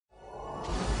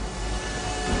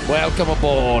Welcome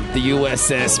aboard the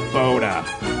USS Boda.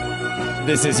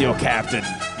 This is your captain,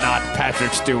 not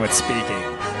Patrick Stewart speaking.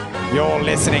 You're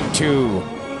listening to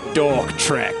Dork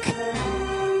Trek.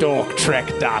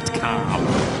 DorkTrek.com.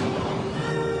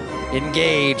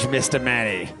 Engage, Mr.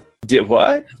 Manny. Did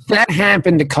what? That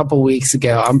happened a couple weeks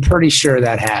ago. I'm pretty sure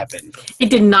that happened. It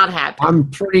did not happen. I'm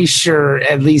pretty sure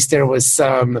at least there was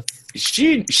some.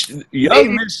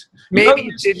 Maybe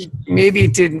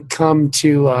it didn't come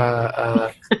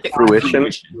to fruition.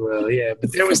 Well, yeah,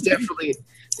 but there was definitely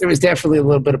a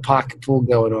little bit of pocket pool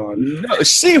going on. No,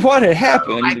 see what had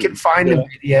happened. I can find the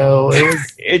video.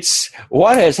 It's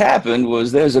what has happened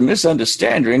was there's a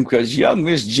misunderstanding because young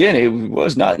Miss Jenny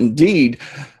was not indeed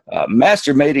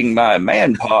masturbating my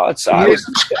man parts. I was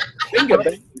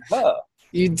finger-banging her.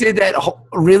 You did that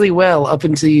really well up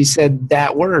until you said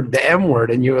that word, the M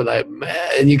word, and you were like, man,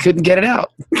 and you couldn't get it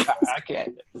out. I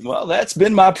can't. Well, that's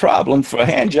been my problem for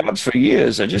hand jobs for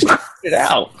years. I just can't get it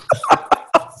out.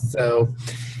 So,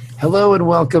 hello and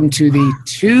welcome to the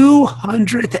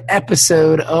 200th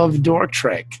episode of Dork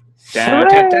Trek. Da,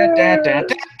 da, da, da, da,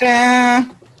 da.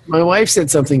 My wife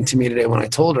said something to me today when I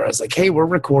told her. I was like, hey, we're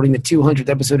recording the 200th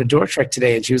episode of Dork Trek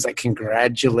today. And she was like,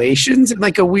 congratulations. And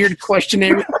like a weird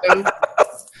questionnaire.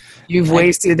 You've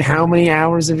wasted how many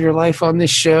hours of your life on this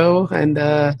show? And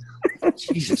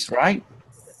Jesus, right?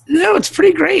 No, it's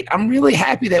pretty great. I'm really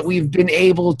happy that we've been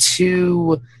able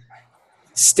to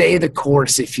stay the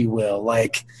course, if you will.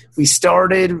 Like, we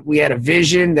started, we had a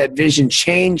vision. That vision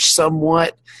changed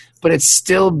somewhat, but it's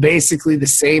still basically the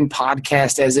same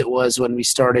podcast as it was when we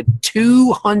started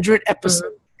 200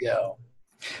 episodes ago.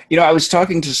 You know, I was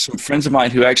talking to some friends of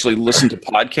mine who actually listen to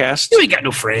podcasts. You ain't got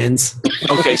no friends.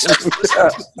 Okay, so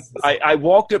I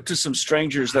walked up to some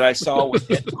strangers that I saw with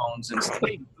headphones and said,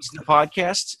 hey, listen to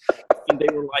podcasts? And they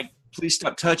were like, please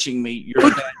stop touching me. You're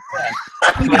a bad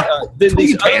friend. Then Pull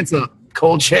your pants up.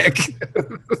 Cold check.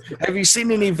 Have you seen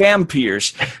any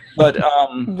vampires? But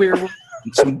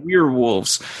some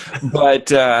werewolves. But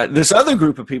this other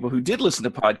group of people who did listen to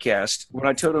podcasts, when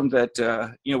I told them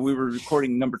that we were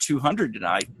recording number 200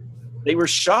 tonight, they were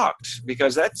shocked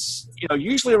because that's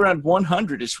usually around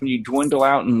 100 is when you dwindle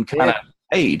out and kind of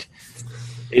fade.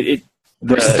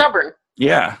 We're stubborn.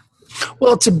 Yeah.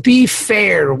 Well, to be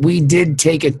fair, we did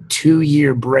take a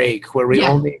 2-year break where we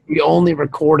only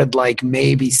recorded like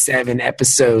maybe 7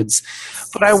 episodes.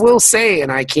 But I will say,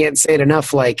 and I can't say it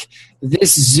enough, like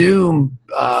this Zoom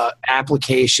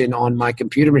application on my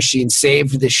computer machine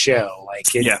saved the show.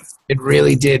 Like it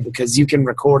really did, because you can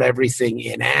record everything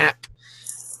in app.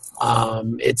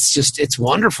 It's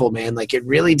wonderful, man. Like it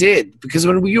really did, because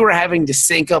when we were having to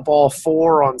sync up all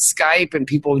 4 on Skype and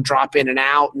people drop in and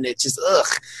out, and it's just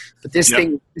But this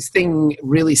thing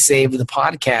really saved the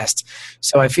podcast.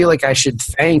 So I feel like I should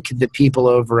thank the people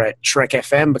over at Trek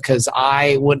FM, because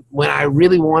when I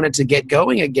really wanted to get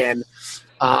going again,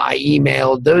 I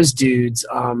emailed those dudes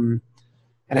and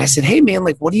I said, hey man,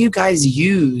 like what do you guys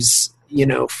use,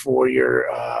 for your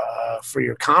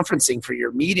conferencing, for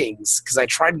your meetings? Because I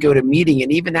tried to go to meeting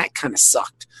and even that kind of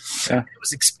sucked. Yeah. It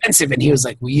was expensive, and he was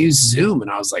like, we use Zoom, and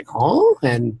I was like, huh?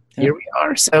 And here we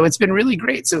are. So it's been really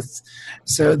great.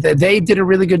 So they did a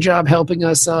really good job helping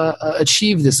us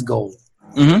achieve this goal.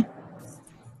 Mm-hmm.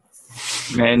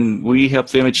 And we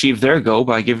helped them achieve their goal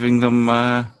by giving them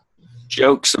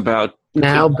jokes about.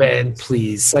 Now, Ben,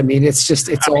 please. I mean, it's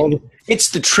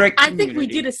the Trek I think we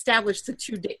did establish the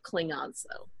 2 Dick Klingons,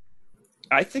 though.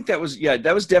 I think that was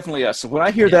definitely us. So when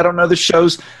I hear that on other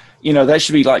shows, that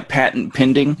should be like patent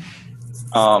pending.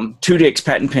 2 dicks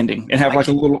patent pending, and have like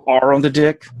a little R on the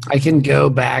dick. I can go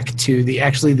back to the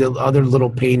other little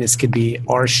penis could be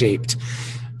R-shaped,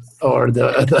 or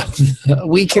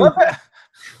we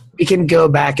can go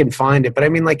back and find it. But I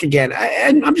mean, like, again,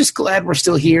 I'm just glad we're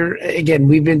still here. Again,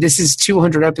 this is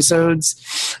 200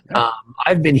 episodes.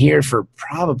 I've been here for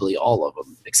probably all of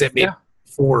them, except maybe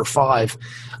 4 or 5.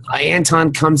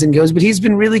 Anton comes and goes, but he's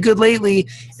been really good lately.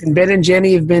 And Ben and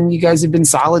Jenny you guys have been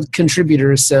solid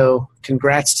contributors. So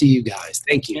congrats to you guys.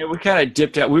 Thank you. Yeah, we kind of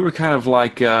dipped out. We were kind of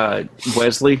like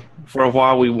Wesley for a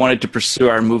while. We wanted to pursue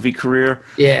our movie career.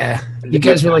 Yeah. You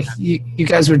guys were like, you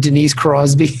guys were Denise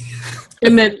Crosby.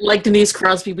 And then, like Denise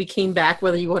Crosby, we came back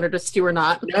whether you wanted us to or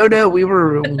not. No, we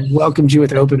welcomed you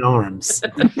with open arms.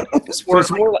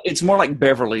 It's more like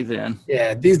Beverly then.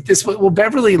 Yeah,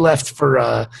 Beverly left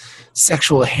for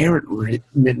sexual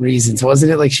harassment reasons,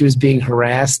 wasn't it? Like she was being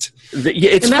harassed. And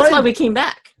that's why we came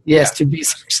back. Yes, to be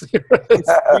sexually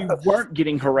harassed. We weren't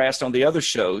getting harassed on the other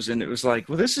shows, and it was like,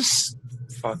 well, this is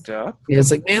fucked up. Yeah, it's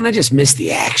like, man, I just missed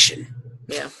the action.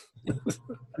 Yeah.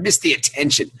 I missed the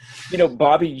attention. You know,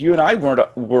 Bobby, you and I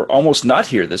were almost not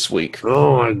here this week.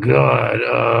 Oh my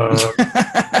God!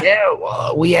 Yeah,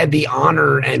 well, we had the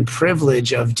honor and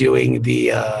privilege of doing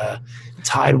the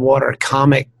Tidewater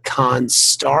Comic Con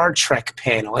Star Trek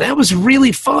panel, and that was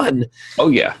really fun. Oh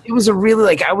yeah, it was a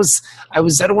really I was I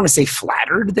don't want to say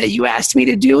flattered that you asked me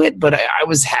to do it, but I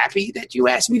was happy that you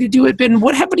asked me to do it. Ben,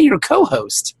 what happened to your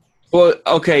co-host? Well,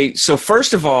 okay. So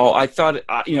first of all, I thought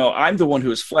I'm the one who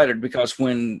was flattered because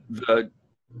when the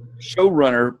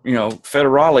showrunner,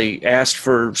 Federale, asked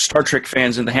for Star Trek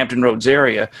fans in the Hampton Roads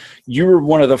area, you were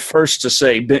one of the first to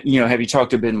say, have you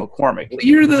talked to Ben McCormick?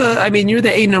 You're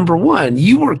the A number one.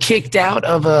 You were kicked out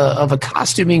of a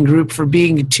costuming group for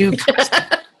being too.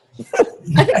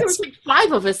 I think there was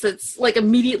 5 of us that's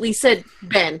immediately said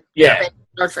Ben. Yeah, Ben,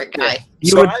 Star Trek guy.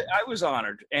 So I was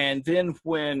honored, and then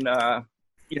when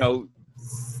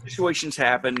situations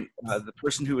happen, the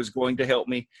person who was going to help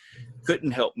me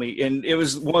couldn't help me, and it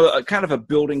was kind of a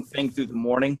building thing through the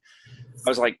morning. I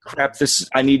was like, crap,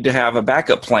 I need to have a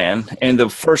backup plan. And the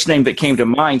first name that came to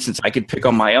mind, since I could pick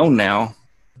on my own now,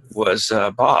 was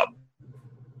Bob.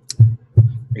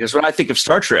 Because when I think of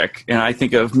Star Trek and I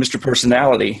think of Mr.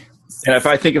 Personality, and if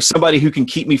I think of somebody who can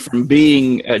keep me from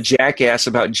being a jackass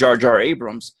about Jar Jar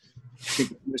Abrams, I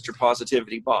think of Mr.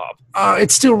 Positivity Bob.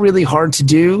 It's still really hard to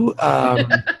do. I was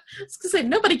going to say,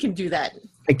 nobody can do that.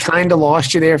 I kind of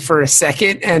lost you there for a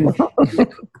second, and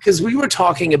because we were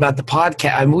talking about the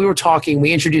podcast,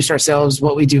 we introduced ourselves,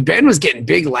 what we do. Ben was getting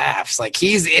big laughs,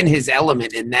 he's in his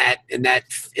element in that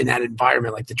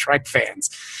environment, like the Trek fans,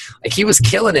 he was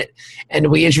killing it. And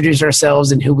we introduced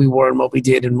ourselves and who we were and what we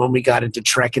did, and when we got into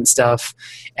Trek and stuff.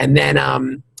 And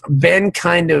then Ben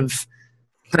kind of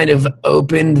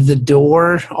opened the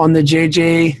door on the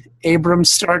J.J. Abrams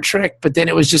Star Trek, but then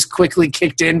it was just quickly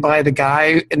kicked in by the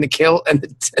guy in the kilt and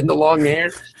the long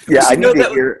hair. Yeah, I need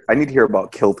to hear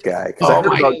about Kilt Guy, because I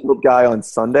heard about Kilt Guy on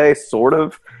Sunday, sort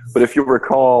of. But if you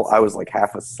recall, I was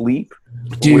half asleep.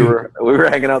 Dude. We were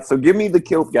hanging out. So give me the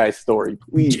Kilt Guy story,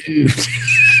 please. Dude.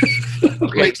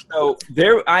 Okay, so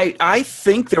I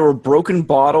think there were broken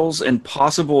bottles and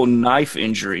possible knife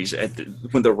injuries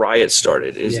when the riot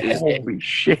started. Holy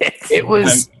shit! It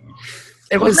was.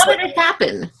 How did it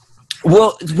happen?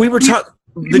 Well, we were talking.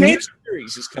 The new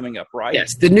series is coming up, right?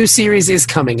 Yes, the new series is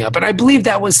coming up, and I believe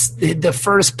that was the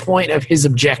first point of his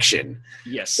objection.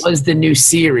 Yes, was the new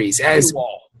series. As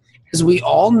we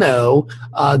all know,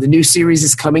 the new series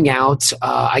is coming out,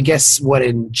 I guess,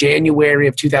 in January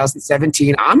of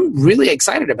 2017. I'm really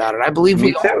excited about it. I believe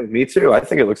Me too. I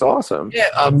think it looks awesome.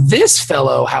 Yeah, this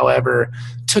fellow, however,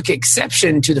 took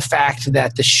exception to the fact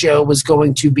that the show was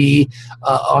going to be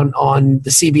on the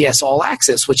CBS All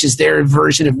Access, which is their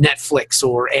version of Netflix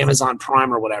or Amazon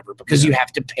Prime or whatever, because you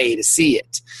have to pay to see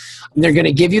it. And they're going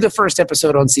to give you the first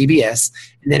episode on CBS,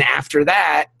 and then after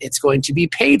that, it's going to be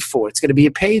paid for. It's going to be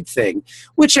a paid thing,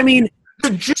 which, I mean,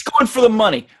 they're just going for the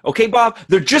money. Okay, Bob?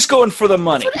 They're just going for the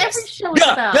money. That's what every show is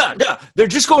about. They're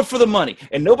just going for the money.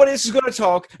 And nobody else is going to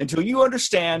talk until you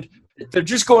understand that they're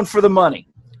just going for the money.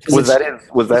 Was that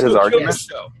his argument?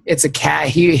 It's a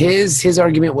his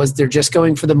argument was they're just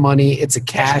going for the money. It's a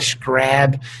cash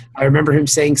grab. I remember him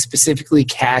saying specifically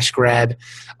cash grab.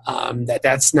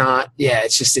 That's not. Yeah,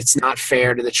 it's not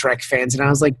fair to the Trek fans. And I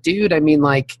was like, dude, I mean,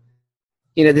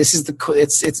 this is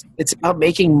it's about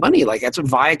making money. That's what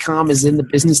Viacom is in the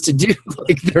business to do.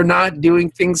 They're not doing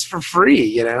things for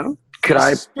free. Could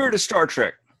I spirit of Star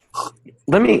Trek?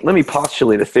 Let me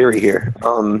postulate a theory here.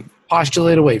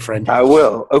 Postulate away, friend. I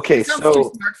will. Okay, so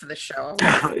too smart for the show.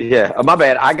 Yeah, my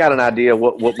bad. I got an idea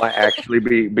what might actually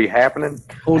be happening.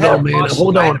 Hold on, man.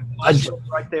 Hold on.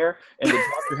 Right there, and the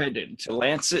doctor had to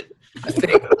lance it.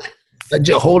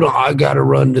 Hold on. I got to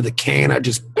run to the can. I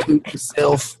just pooped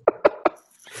myself.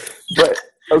 But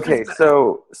okay,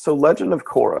 so Legend of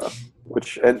Korra,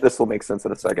 and this will make sense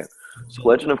in a second. So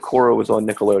Legend of Korra was on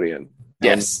Nickelodeon.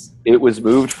 Yes, it was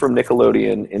moved from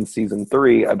Nickelodeon in season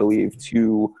 3, I believe,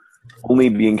 to only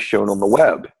being shown on the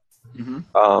web.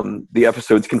 Mm-hmm. The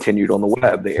episodes continued on the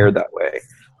web; they aired that way.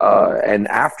 And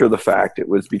after the fact, it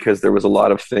was because there was a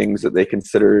lot of things that they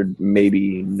considered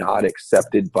maybe not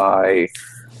accepted by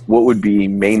what would be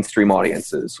mainstream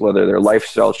audiences, whether they're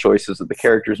lifestyle choices that the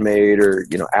characters made, or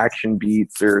action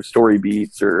beats or story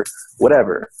beats or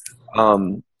whatever.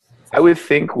 I would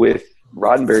think with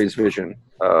Roddenberry's vision,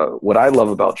 what I love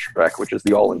about Trek, which is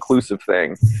the all-inclusive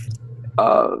thing,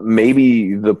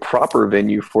 maybe the proper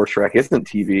venue for Trek isn't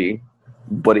TV,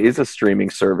 but is a streaming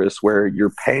service where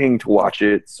you're paying to watch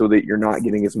it so that you're not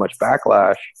getting as much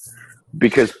backlash,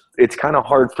 because it's kind of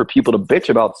hard for people to bitch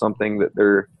about something that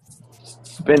they're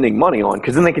spending money on,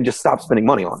 because then they can just stop spending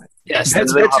money on it. Yes, And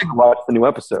they don't have to watch the new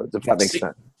episodes, if that makes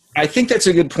sense. I think that's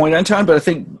a good point, Anton, but I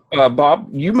think, Bob,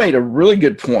 you made a really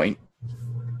good point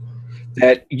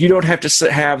that you don't have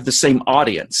to have the same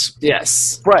audience.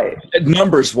 Yes. Right.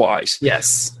 Numbers-wise.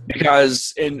 Yes.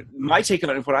 Because, and my take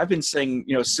on it, what I've been saying,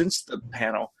 since the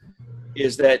panel,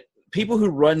 is that people who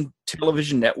run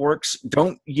television networks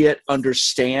don't yet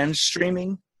understand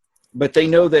streaming, but they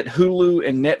know that Hulu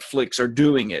and Netflix are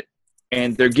doing it,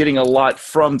 and they're getting a lot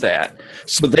from that.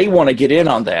 So they want to get in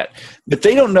on that. But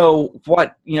they don't know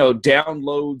what,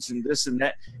 downloads and this and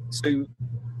that. So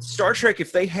Star Trek,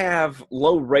 if they have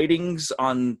low ratings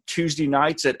on Tuesday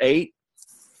nights at 8,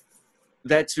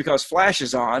 that's because Flash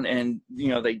is on and,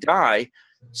 they die.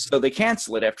 So they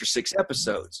cancel it after 6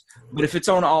 episodes. But if it's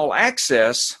on All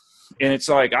Access and it's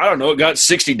like, I don't know, it got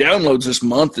 60 downloads this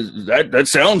month, that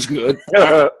sounds good.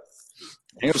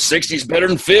 60 is better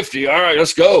than 50. All right,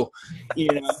 let's go.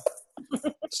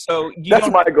 So that's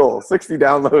my goal. 60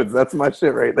 downloads. That's my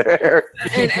shit right there.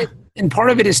 And part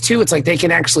of it is too, it's like they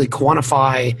can actually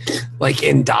quantify like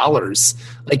in dollars.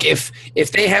 Like if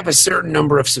they have a certain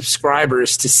number of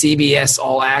subscribers to CBS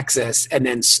All Access and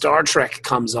then Star Trek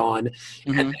comes on,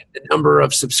 and then the number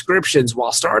of subscriptions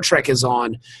while Star Trek is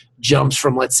on jumps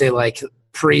from, let's say, like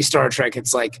pre-Star Trek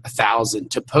it's like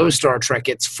 1,000 to post-Star Trek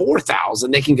it's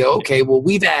 4,000. They can go, okay, well,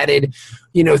 we've added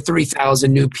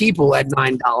 3,000 new people at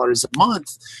 $9 a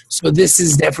month, so this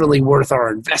is definitely worth our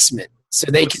investment.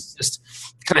 So they can just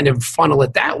kind of funnel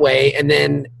it that way, and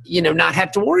then not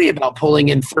have to worry about pulling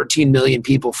in 13 million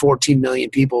people, 14 million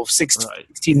people,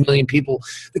 16 million people,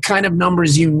 the kind of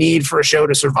numbers you need for a show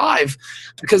to survive,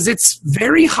 because it's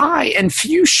very high, and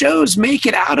few shows make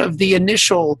it out of the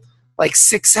initial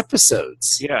 6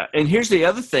 episodes. Yeah, and here's the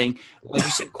other thing. Like you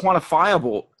said,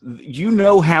 quantifiable. You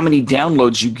know how many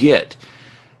downloads you get.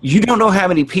 You don't know how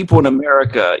many people in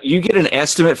America. You get an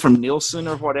estimate from Nielsen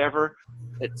or whatever.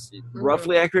 It's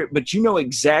roughly accurate, but you know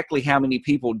exactly how many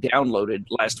people downloaded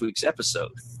last week's episode.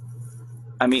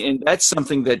 I mean, and that's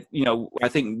something that, I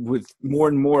think with more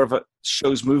and more of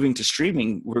shows moving to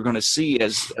streaming, we're going to see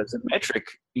as a metric,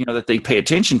 that they pay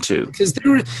attention to. Because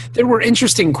there were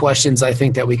interesting questions, I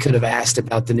think, that we could have asked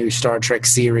about the new Star Trek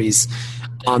series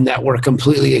that were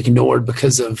completely ignored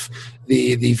because of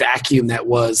the vacuum that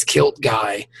was Kilt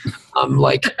Guy.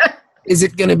 Is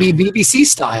it going to be BBC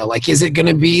style? Is it going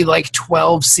to be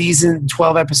 12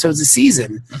 episodes a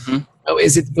season? Mm-hmm.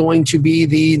 Is it going to be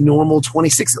the normal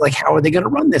 26? How are they going to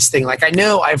run this thing? I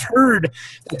know I've heard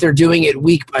that they're doing it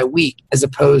week by week as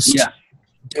opposed to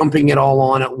dumping it all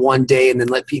on at one day and then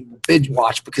let people binge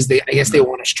watch, because I guess they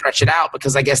want to stretch it out,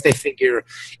 because I guess they figure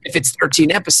if it's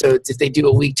 13 episodes, if they do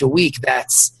a week to week,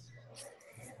 that's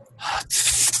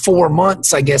 4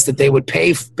 months, I guess, that they would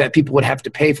pay, that people would have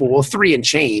to pay for. Well, 3 and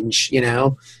change,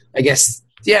 I guess.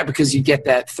 Yeah, because you get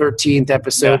that 13th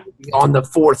episode on the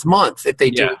 4th month if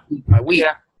they do it week by week.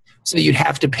 Yeah. So you'd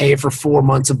have to pay for 4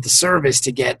 months of the service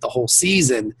to get the whole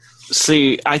season.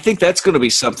 See, I think that's going to be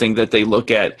something that they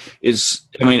look at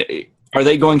are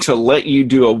they going to let you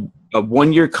do a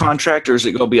 1-year contract, or is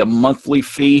it going to be a monthly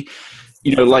fee?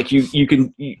 You can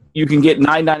get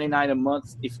 $9.99 a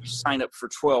month if you sign up for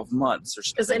 12 months or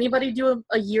something. Does anybody do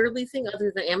a yearly thing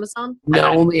other than Amazon? No,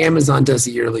 only Amazon does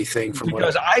a yearly thing.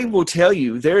 Because I will tell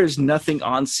you, there is nothing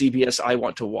on CBS I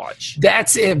want to watch.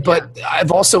 That's it. But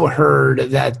I've also heard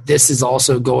that this is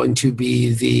also going to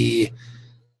be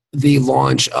the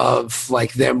launch of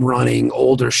them running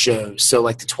older shows. So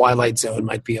the Twilight Zone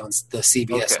might be on the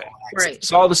CBS. Okay. Right.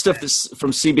 So all the stuff that's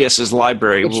from CBS's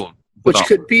library which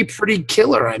could be pretty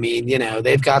killer. I mean,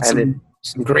 they've got some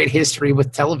great history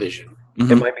with television.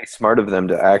 It might be smart of them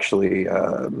to actually,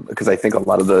 because I think a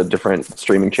lot of the different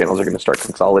streaming channels are going to start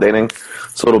consolidating.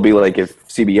 So it'll be if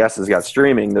CBS has got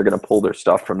streaming, they're going to pull their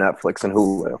stuff from Netflix and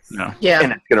Hulu. Yeah.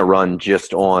 And it's going to run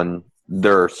just on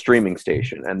their streaming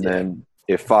station. And then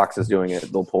if Fox is doing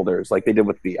it, they'll pull theirs, like they did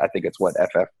with I think it's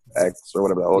FFX or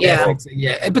whatever.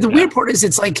 Yeah. But the weird part is,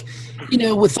 it's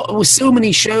with so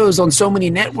many shows on so many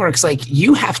networks,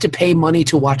 you have to pay money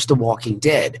to watch The Walking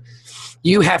Dead.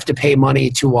 You have to pay money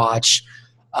to watch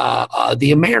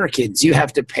The Americans. You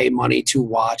have to pay money to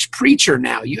watch Preacher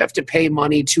now. You have to pay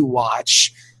money to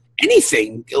watch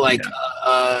anything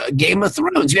Game of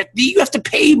Thrones. You have to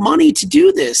pay money to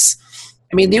do this.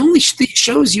 I mean, the only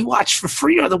shows you watch for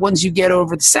free are the ones you get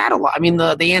over the satellite. I mean,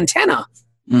 the antenna.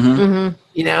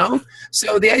 Mm-hmm.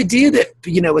 So the idea that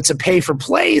it's a pay for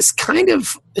play is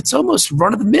it's almost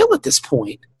run of the mill at this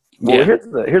point. Well,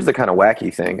 here's the kind of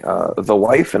wacky thing. The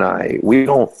wife and I, we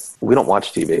don't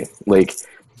watch TV.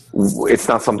 it's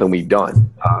not something we've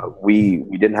done. We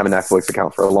didn't have a Netflix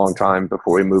account for a long time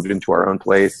before we moved into our own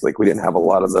place. Like, we didn't have a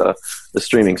lot of the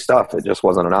streaming stuff. It just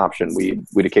wasn't an option. We'd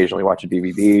occasionally watch a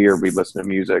DVD, or we'd listen to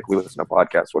music, we listen to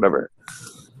podcasts, whatever.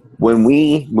 When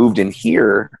we moved in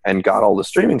here and got all the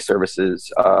streaming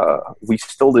services, we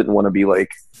still didn't want to be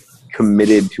like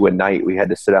committed to a night. We had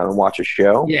to sit down and watch a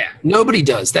show. Yeah, nobody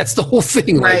does. That's the whole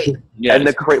thing, Right. Like, Yeah, And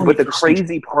but the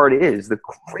crazy part is, the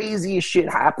craziest shit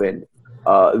happened.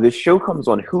 This show comes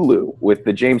on Hulu with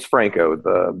the James Franco,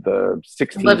 the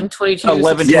 16 11/22.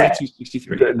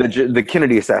 11/22/63. the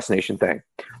Kennedy assassination thing,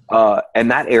 and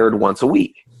that aired once a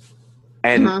week.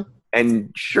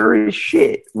 And sure as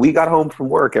shit, we got home from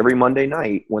work every Monday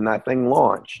night when that thing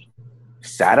launched,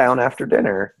 sat down after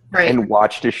dinner, and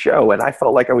watched a show. And I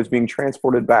felt like I was being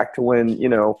transported back to when,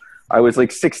 I was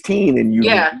like 16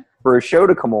 and for a show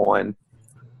to come on,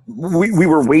 we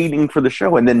were waiting for the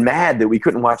show and then mad that we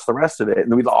couldn't watch the rest of it.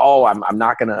 And we thought, I'm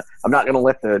not gonna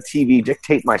let the TV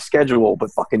dictate my schedule.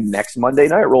 But fucking next Monday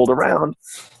night rolled around,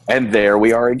 and there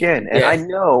we are again. And I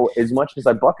know, as much as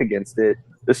I buck against it,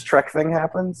 this Trek thing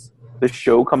happens. This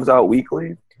show comes out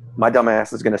weekly. My dumb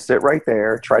ass is going to sit right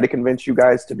there, try to convince you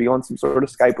guys to be on some sort of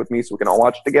Skype with me so we can all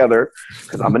watch together,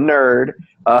 because I'm a nerd.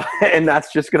 And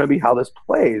that's just going to be how this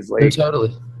plays. Like,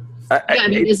 totally.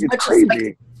 It's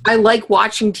crazy. I like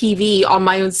watching TV on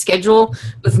my own schedule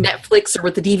with Netflix or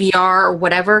with the DVR or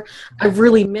whatever. I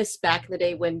really miss back in the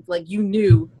day when, like, you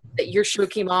knew that your show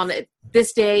came on at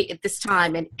this day at this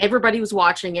time, and everybody was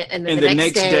watching it, and then the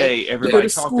next day everybody you go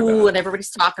to talked school about it. and everybody's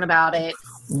talking about it.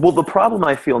 Well, the problem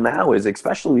I feel now is,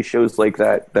 especially shows like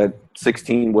that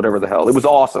 16, whatever the hell, it was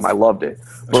awesome. I loved it.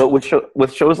 But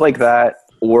with shows like that,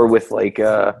 or with like,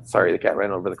 sorry, the cat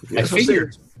ran over the computer. I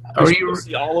figured. Or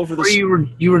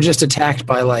you were just attacked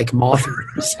by like moth.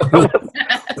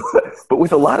 But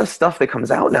with a lot of stuff that comes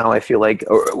out now, I feel like,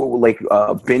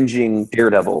 binging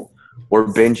Daredevil or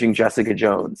binging Jessica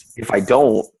Jones. If I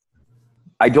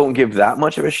don't give that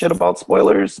much of a shit about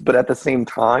spoilers, but at the same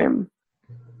time,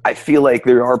 I feel like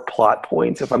there are plot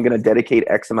points. If I'm going to dedicate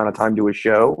X amount of time to a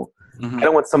show, I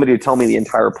don't want somebody to tell me the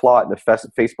entire plot in a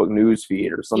Facebook news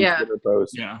feed or some Twitter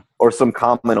post or some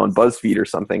comment on BuzzFeed or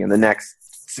something in the next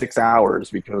 6 hours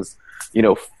because,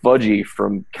 Fudgy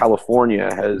from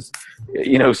California has,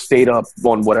 stayed up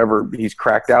on whatever he's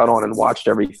cracked out on and watched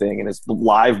everything and is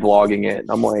live blogging it. And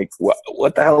I'm like,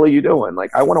 what the hell are you doing?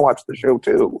 Like, I want to watch the show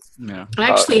too. Yeah. I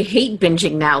actually hate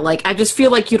binging now. Like, I just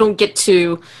feel like you don't get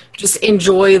to just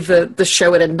enjoy the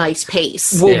show at a nice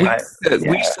pace. Well,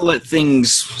 we used to let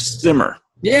things simmer.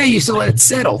 Yeah, you used to let it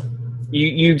settle.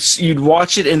 You'd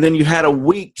watch it, and then you had a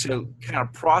week to kind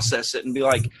of process it and be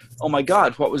like, oh my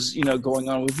God, what was going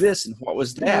on with this and what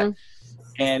was that? Mm-hmm.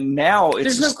 And now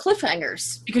there's no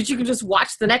cliffhangers because you can just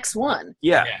watch the next one.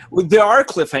 Yeah. Well, there are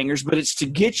cliffhangers, but it's to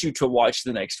get you to watch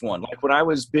the next one. Like when I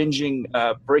was binging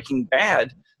Breaking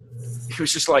Bad, it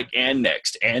was just like, and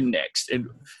next. And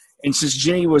since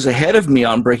Jenny was ahead of me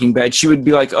on Breaking Bad, she would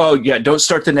be like, oh yeah, don't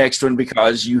start the next one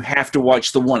because you have to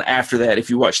watch the one after that if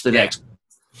you watch the next one.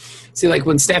 See, like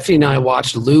when Stephanie and I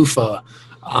watched Lufa,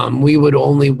 we would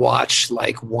only watch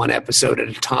like one episode at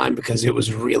a time because it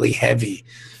was really heavy.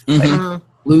 Mm-hmm. Like,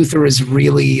 Luther is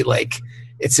really like,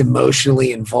 it's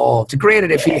emotionally involved.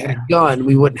 Granted, if he had a gun,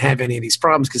 we wouldn't have any of these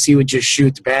problems because he would just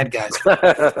shoot the bad guys.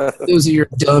 Those are your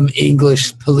dumb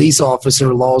English police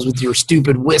officer laws with your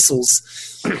stupid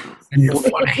whistles and your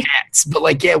fun hats. But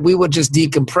like, yeah, we would just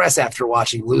decompress after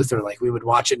watching Luther. Like we would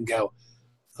watch it and go,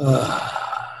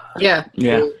 Yeah.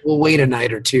 We'll wait a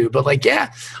night or two. But like,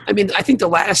 yeah, I mean, I think the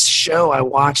last show I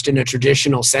watched in a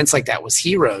traditional sense like that was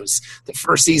Heroes, the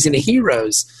first season of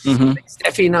Heroes. Mm-hmm.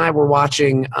 Steffi and I were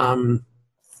watching,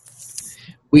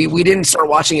 we didn't start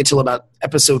watching it till about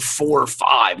episode 4 or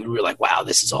 5. And we were like, wow,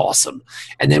 this is awesome.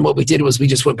 And then what we did was we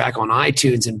just went back on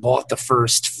iTunes and bought the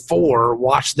first 4,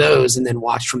 watched those, and then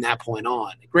watched from that point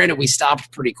on. Granted, we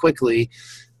stopped pretty quickly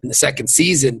in the second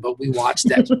season, but we watched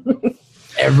that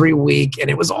every week, and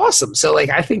it was awesome. So, like,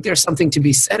 I think there's something to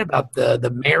be said about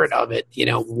the merit of it.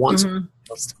 Once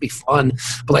it's to be fun,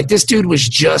 but like this dude was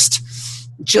just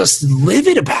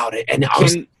livid about it, and I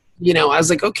was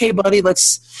like, okay, buddy,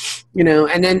 let's,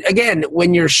 And then again,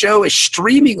 when your show is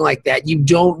streaming like that, you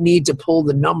don't need to pull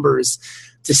the numbers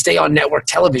to stay on network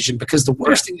television because the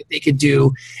worst thing that they could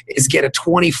do is get a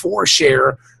 24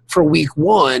 share for week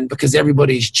 1 because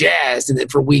everybody's jazzed, and then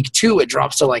for week 2 it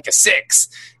drops to like a 6.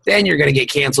 Then you're going to get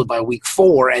canceled by week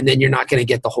 4, and then you're not going to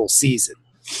get the whole season.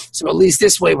 So at least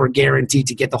this way we're guaranteed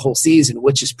to get the whole season,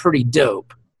 which is pretty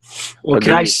dope. Well,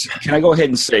 can I go ahead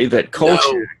and say that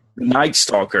Culture, the Night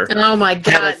Stalker, oh my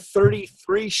God, had a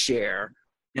 33 share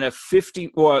and a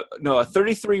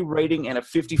 33 rating and a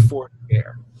 54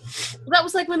 share. That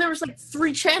was like when there was like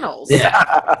 3 channels.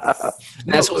 Yeah.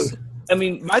 That's what. I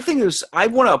mean, my thing is, I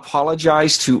want to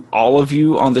apologize to all of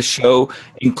you on the show,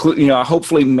 including,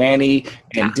 hopefully Manny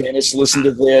and Dennis listen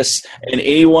to this, and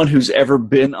anyone who's ever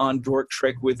been on Dork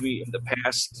Trek with me in the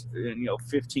past,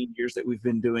 15 years that we've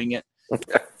been doing it.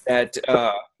 That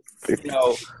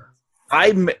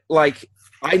I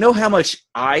know how much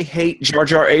I hate Jar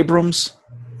Jar Abrams,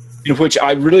 in which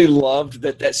I really loved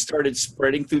that started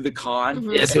spreading through the con.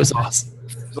 Mm-hmm. Yes, it was awesome.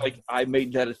 It's like I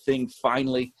made that a thing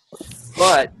finally,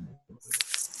 but.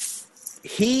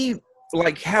 He,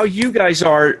 like how you guys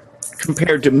are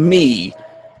compared to me,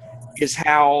 is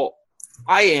how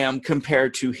I am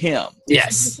compared to him.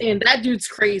 Yes. And that dude's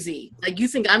crazy. Like, you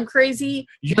think I'm crazy?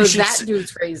 No, that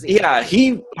dude's crazy. Yeah,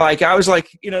 I was like,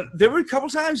 there were a couple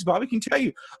times, Bobby can tell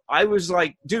you, I was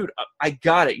like, dude, I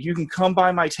got it. You can come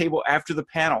by my table after the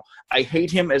panel. I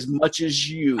hate him as much as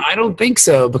you. I don't think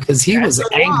so, because he was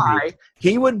angry.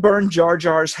 He would burn Jar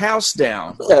Jar's house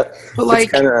down. Yeah, but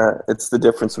it's the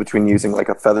difference between using like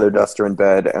a feather duster in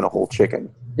bed and a whole chicken.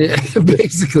 Yeah,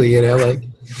 basically,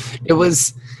 it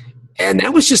was. And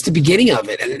that was just the beginning of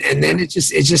it, and then it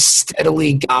just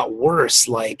steadily got worse.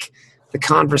 Like the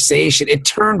conversation, it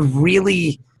turned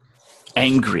really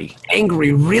angry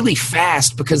really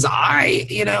fast because I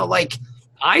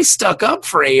stuck up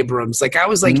for Abrams. Like I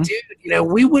was like, dude,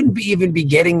 we wouldn't even be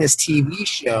getting this TV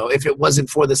show if it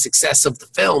wasn't for the success of the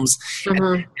films,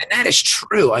 and that is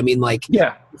true. I mean,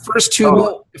 the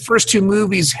first two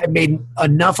movies had made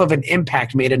enough of an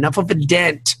impact, made enough of a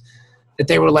dent, that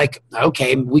they were like,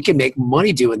 okay, we can make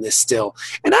money doing this still.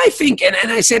 And I think, and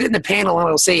I said it in the panel, and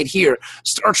I'll say it here,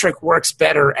 Star Trek works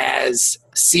better as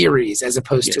a series as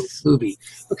opposed to a movie.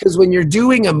 Because when you're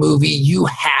doing a movie, you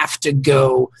have to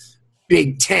go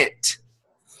big tent.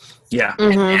 Yeah.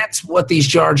 And that's what these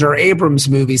Jar Jar Abrams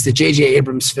movies, the J.J.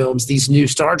 Abrams films, these new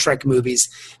Star Trek movies,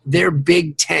 they're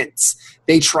big tents.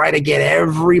 They try to get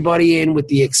everybody in with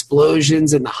the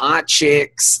explosions and the hot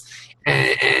chicks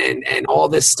and all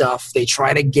this stuff. They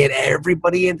try to get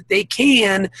everybody in that they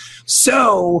can.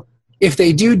 So if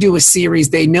they do a series,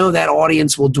 they know that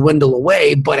audience will dwindle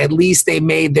away, but at least they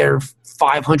made their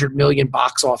 500 million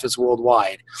box office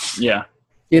worldwide. Yeah.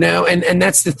 And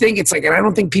that's the thing. It's like, and I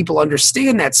don't think people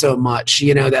understand that so much,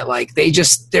 that like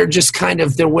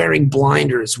they're wearing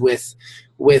blinders with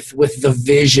the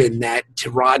vision that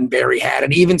Roddenberry had.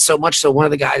 And even so much so, one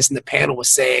of the guys in the panel was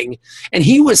saying, and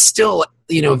he was still,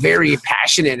 very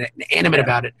passionate and animate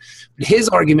about it. But his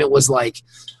argument was like,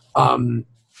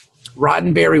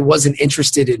 Roddenberry wasn't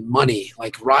interested in money.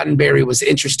 Like Roddenberry was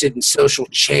interested in social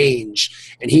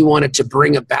change, and he wanted to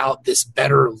bring about this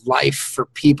better life for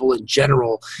people in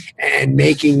general, and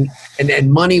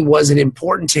money wasn't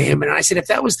important to him. And I said, if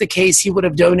that was the case, he would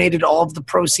have donated all of the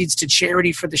proceeds to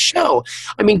charity for the show.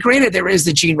 I mean, granted, there is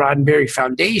the Gene Roddenberry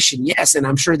Foundation, yes, and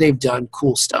I'm sure they've done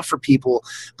cool stuff for people.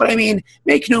 But I mean,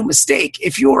 make no mistake,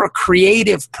 if you're a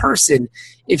creative person,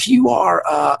 if you are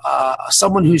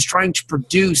someone who's trying to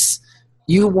produce,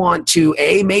 you want to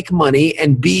A, make money,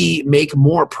 and B, make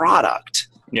more product.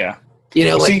 Yeah.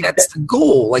 That's the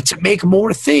goal, like to make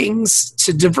more things,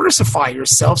 to diversify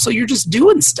yourself, so you're just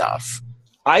doing stuff.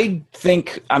 I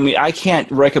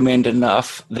can't recommend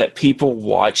enough that people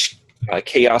watch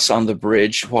Chaos on the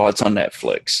Bridge while it's on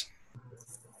Netflix.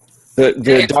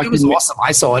 It was awesome.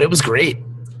 I saw it. It was great.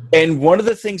 And one of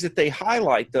the things that they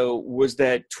highlight, though, was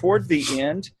that toward the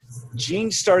end, Gene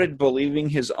started believing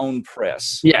his own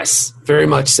press. Yes, very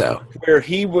much so. Where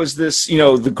he was this,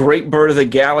 the great bird of the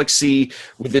galaxy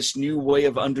with this new way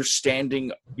of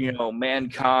understanding,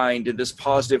 mankind and this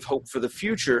positive hope for the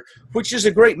future, which is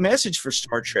a great message for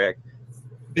Star Trek.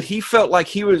 But he felt like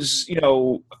he was,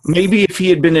 maybe if he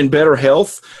had been in better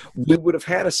health, we would have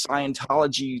had a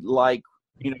Scientology-like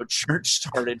church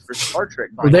started for Star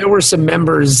Trek. There were some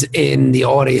members in the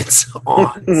audience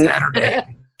on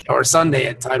Saturday or Sunday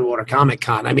at Tidewater Comic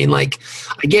Con. I mean, I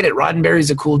get it.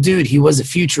 Roddenberry's a cool dude. He was a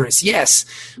futurist. Yes.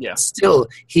 Yeah. Still,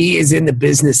 he is in the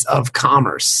business of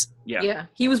commerce. Yeah. Yeah.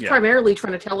 He was primarily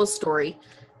trying to tell a story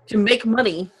to make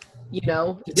money,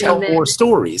 to tell more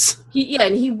stories.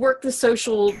 And he worked the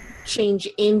social change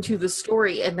into the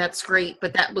story, and that's great.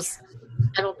 But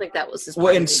I don't think that was his.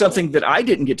 Well, and something that I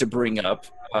didn't get to bring up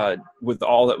with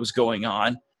all that was going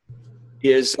on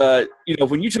is,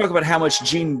 when you talk about how much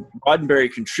Gene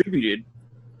Roddenberry contributed,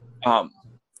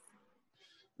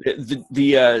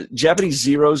 the Japanese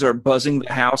Zeros are buzzing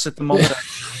the house at the moment.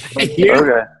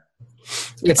 Okay.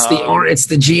 It's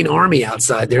the Gene Army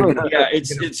outside there.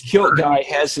 It's Kilt Guy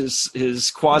has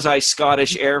his quasi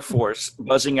Scottish Air Force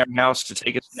buzzing our house to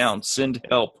take us down. Send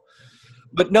help.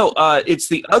 But no, it's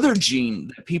the other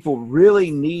Gene that people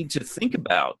really need to think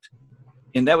about,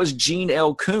 and that was Gene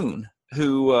L. Kuhn,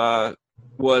 who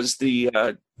was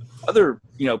the other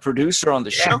producer on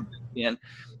the show,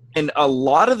 and a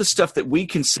lot of the stuff that we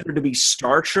consider to be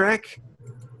Star Trek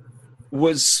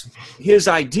was his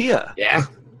idea. Yeah.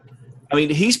 I mean,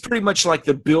 he's pretty much like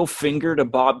the Bill Finger to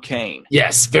Bob Kane.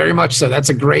 Yes, very much so. That's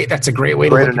a great way to great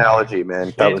look analogy,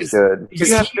 man. That was good.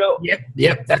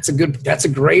 Yep. That's a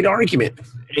great argument.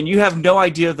 And you have no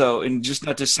idea, though, and just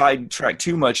not to sidetrack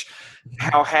too much,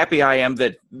 how happy I am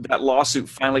that lawsuit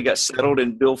finally got settled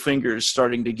and Bill Finger is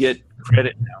starting to get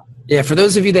credit now. Yeah, for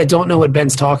those of you that don't know what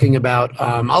Ben's talking about,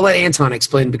 I'll let Anton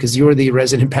explain because you're the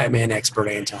resident Batman expert,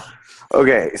 Anton.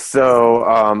 Okay, so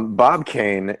Bob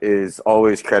Kane is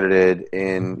always credited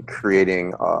in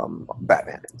creating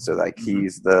Batman. So, like,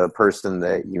 he's the person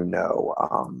that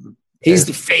he's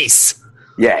the face.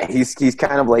 Yeah, he's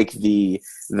kind of like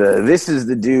this is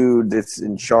the dude that's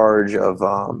in charge of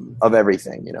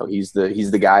everything. He's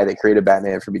the guy that created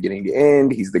Batman from beginning to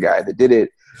end. He's the guy that did it.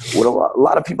 What a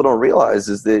lot of people don't realize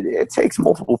is that it takes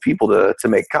multiple people to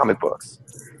make comic books.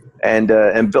 And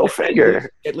Bill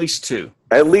Finger, at least two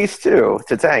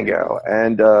to tango,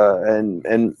 and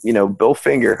Bill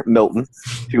Finger, Milton,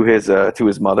 to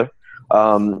his mother.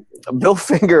 Bill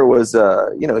Finger was he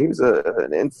was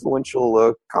an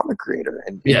influential comic creator,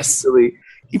 and yes,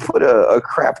 he put a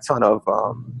crap ton of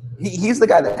he's the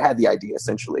guy that had the idea,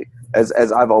 essentially, as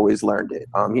I've always learned it.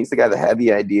 He's the guy that had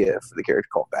the idea for the character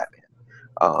called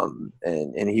Batman,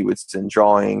 and he would send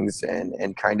drawings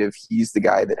and kind of he's the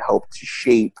guy that helped to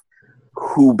shape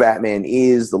who Batman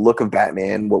is, the look of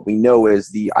Batman, what we know as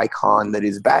the icon that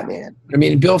is Batman. I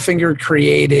mean, Bill Finger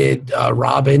created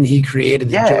Robin. He created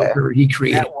the Joker. He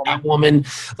created Catwoman.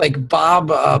 Like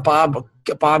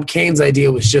Bob Kane's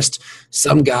idea was just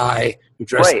some guy who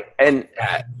dressed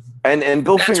and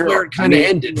Bill Finger. That's where it kind of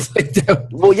ended.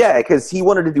 Well, yeah, because he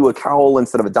wanted to do a cowl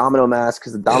instead of a domino mask,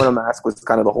 because the domino mask was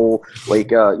kind of the whole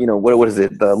what is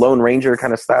it, the Lone Ranger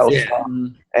kind of style stuff.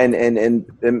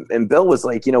 And Bill was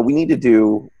like, we need to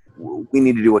do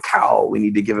a cowl. We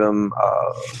need to give him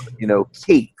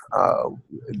cape,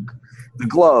 the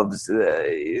gloves,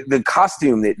 the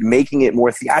costume, making it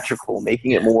more theatrical,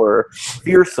 making it more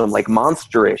fearsome, like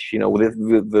monsterish.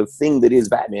 The thing that is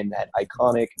Batman, that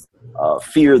iconic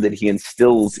fear that he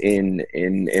instills in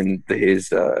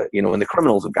his in the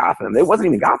criminals of Gotham. It wasn't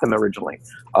even Gotham originally,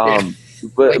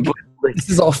 but this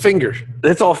is all Finger.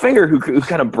 It's all Finger who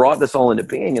kind of brought this all into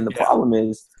being. And the problem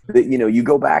is that you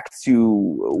go back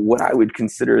to what I would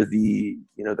consider the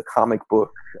comic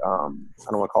book. I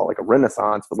don't want to call it like a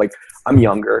renaissance, but like I'm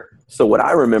younger, so what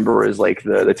I remember is like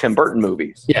the Tim Burton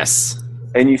movies. Yes.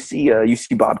 And you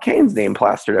see Bob Kane's name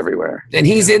plastered everywhere, and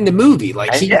he's in the movie.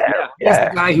 Like he's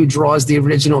the guy who draws the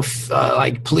original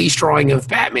police drawing of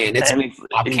Batman. It's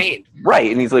Bob Kane,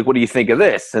 right? And he's like, "What do you think of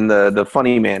this?" And the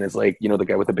funny man is like, the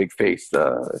guy with the big face.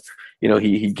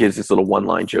 He gives this little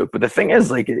one-line joke. But the thing is,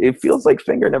 like, it feels like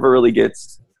Finger never really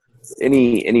gets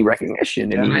any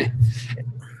recognition. And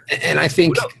I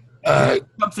think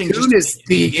Kuhn is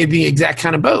the exact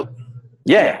kind of boat.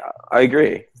 Yeah, I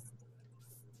agree.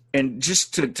 And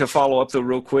just to follow up, though,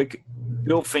 real quick,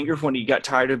 Bill Finger, when he got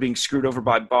tired of being screwed over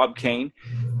by Bob Kane,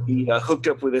 he hooked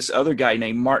up with this other guy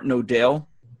named Martin O'Dell,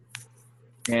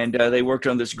 and they worked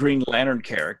on this Green Lantern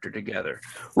character together.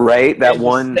 Right, that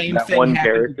one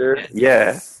character.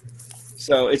 Yeah.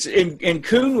 So and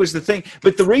Kuhn was the thing.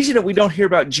 But the reason that we don't hear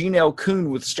about Gene L.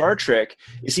 Kuhn with Star Trek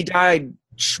is he died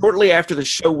shortly after the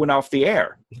show went off the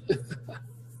air.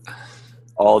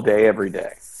 All day, every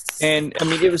day. And, I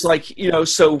mean, it was like,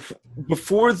 so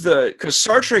before because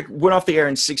Star Trek went off the air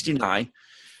in 1969,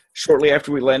 shortly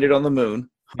after we landed on the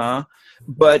moon,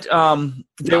 but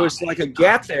there was like a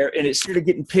gap there, and it started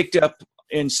getting picked up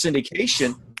in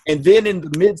syndication. And then in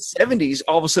the mid-'70s,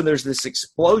 all of a sudden there's this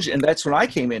explosion, and that's when I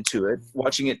came into it,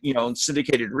 watching it, in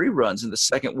syndicated reruns in the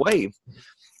second wave.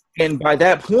 And by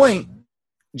that point,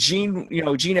 Gene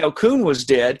L. Kuhn was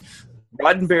dead.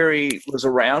 Roddenberry was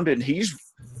around, and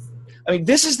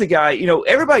this is the guy,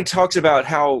 everybody talks about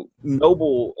how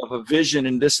noble of a vision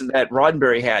and this and that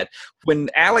Roddenberry had. When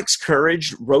Alex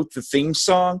Courage wrote the theme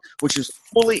song, which is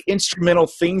fully instrumental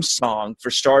theme song for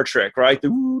Star Trek, right?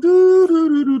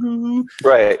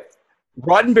 Right.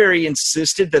 Roddenberry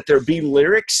insisted that there be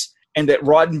lyrics and that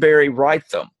Roddenberry write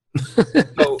them.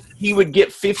 So he would get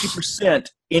 50%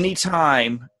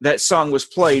 anytime that song was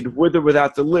played, with or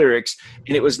without the lyrics,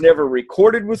 and it was never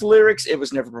recorded with lyrics. It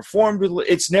was never performed with.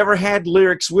 It's never had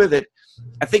lyrics with it.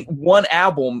 I think one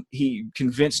album he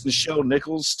convinced Nichelle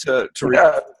Nichols to record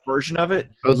a version of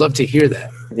it. I would love to hear that.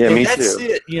 Yeah, and me that's too.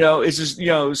 it. It's just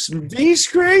these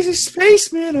crazy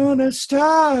spacemen on a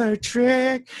Star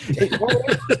Trek. It's a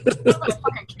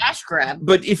fucking cash grab.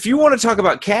 But if you want to talk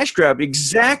about cash grab,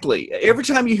 exactly. Every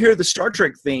time you hear the Star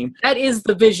Trek theme, That is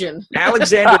the vision.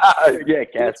 Alexander. Yeah,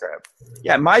 cat trap.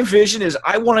 Yeah, my vision is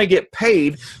I want to get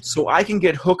paid so I can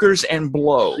get hookers and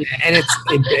blow. And it's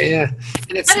That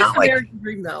is not the like. American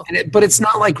dream, though. But it's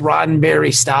not like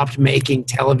Roddenberry stopped making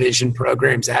television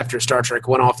programs after Star Trek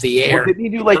went off the air. Well, did he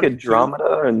do like a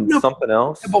dramata and something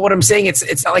else? But what I'm saying,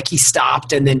 it's not like he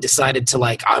stopped and then decided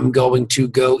to I'm going to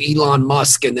go Elon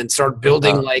Musk and then start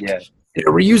building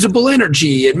reusable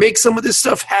energy and make some of this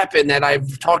stuff happen that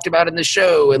I've talked about in the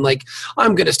show. And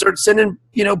I'm going to start sending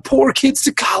poor kids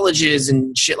to colleges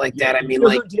and shit like that. I mean,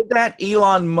 who did that?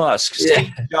 Elon Musk,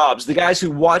 Steve Jobs, the guys who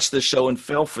watched the show and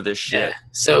fell for this shit. yeah.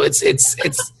 So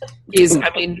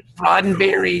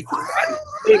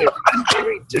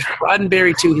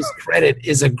Roddenberry, to his credit,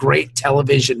 is a great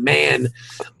television man.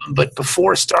 But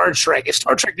before Star Trek, if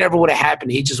Star Trek never would have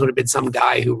happened, he just would have been some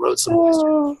guy who wrote some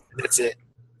history. That's it.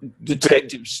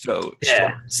 Detective Stowe.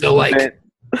 Yeah. So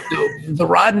the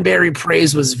Roddenberry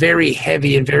praise was very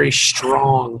heavy and very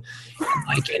strong.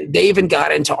 And they even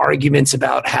got into arguments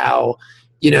about how,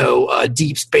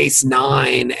 Deep Space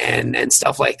Nine and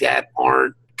stuff like that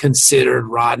aren't considered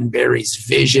Roddenberry's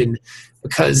vision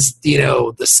because,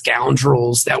 the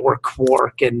scoundrels that were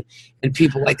Quark and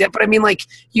people like that. But I mean,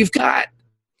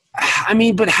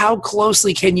 but how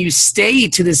closely can you stay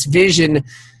to this vision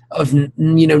of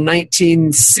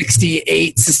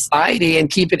 1968 society and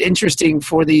keep it interesting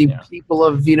for the people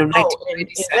of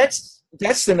 1987?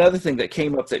 That's another thing that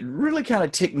came up that really kind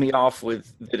of ticked me off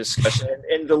with the discussion,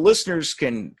 and the listeners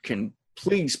can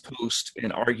please post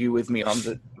and argue with me on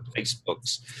the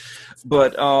Facebooks.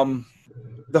 But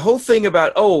the whole thing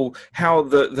about how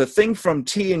the thing from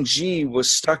TNG was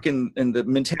stuck in the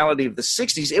mentality of the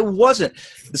 60s, it wasn't.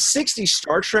 The 60s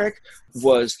Star Trek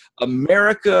was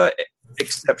America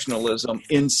exceptionalism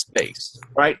in space,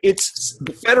 right? It's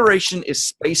the Federation is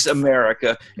space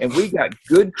America, and we got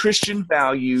good Christian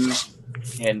values.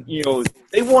 And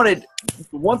they wanted,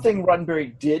 the one thing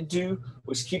Roddenberry did do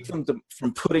was keep them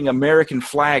from putting American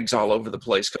flags all over the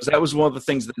place, because that was one of the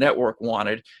things the network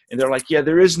wanted. And they're like, yeah,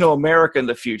 there is no America in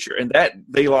the future, and that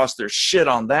they lost their shit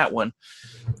on that one.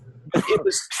 But it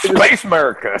was Space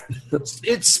America.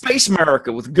 It's Space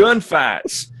America with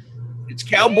gunfights. It's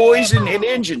cowboys and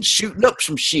engines shooting up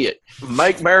some shit.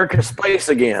 Make America space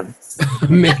again.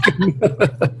 I'm making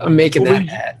that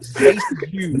hat.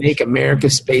 Make America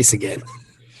space again.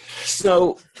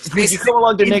 So when you come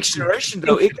along to Next Generation,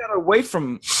 though, it got away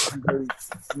from the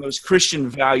most Christian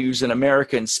values in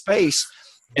America and space,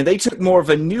 and they took more of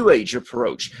a New Age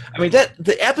approach. I mean,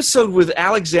 the episode with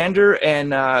Alexander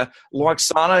and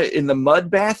Lwaxana in the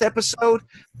mud bath episode,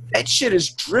 that shit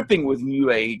is dripping with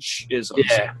New Age-isms.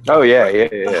 Yeah. Oh, yeah.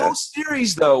 The whole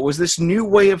series, though, was this new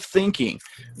way of thinking.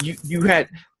 You had,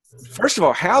 first of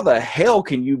all, how the hell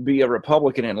can you be a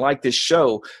Republican and like this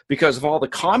show because of all the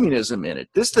communism in it?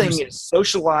 This thing is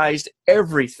socialized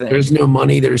everything. There's no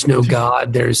money. There's no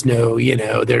God. There's no,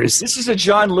 there's... This is a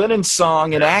John Lennon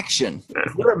song in action.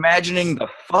 We're imagining the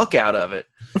fuck out of it.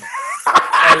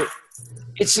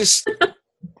 It's just...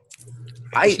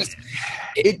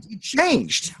 It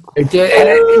changed. It did,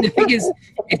 and the thing is,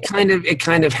 it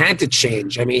kind of had to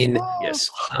change. I mean, yes.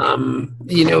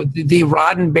 The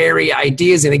Roddenberry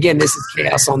ideas, and again, this is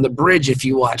Chaos on the Bridge. If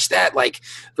you watch that,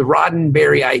 the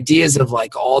Roddenberry ideas of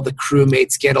all the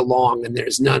crewmates get along, and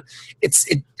there's none.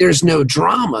 There's no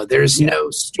drama. There's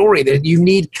no story. That you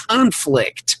need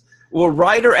conflict. Well,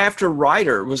 writer after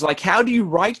writer was like, "How do you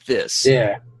write this?"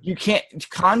 Yeah. You can't.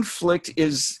 Conflict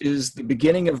is the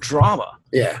beginning of drama.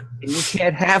 Yeah, and you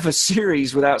can't have a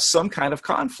series without some kind of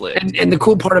conflict. And the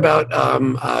cool part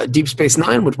about Deep Space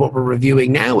Nine, with what we're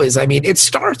reviewing now, is it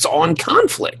starts on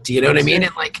conflict. You know what I mean?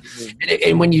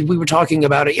 And when we were talking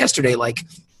about it yesterday,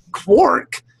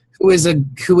 Quark, who is a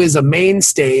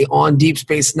mainstay on Deep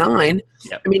Space Nine.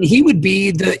 Yep. I mean, he would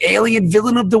be the alien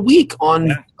villain of the week on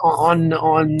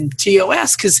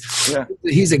TOS because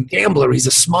he's a gambler, he's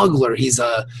a smuggler, he's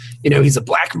a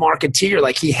black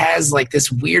marketeer. He has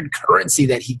this weird currency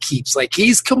that he keeps.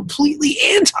 He's completely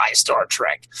anti Star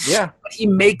Trek. Yeah, but he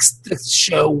makes the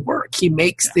show work. He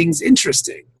makes things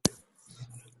interesting.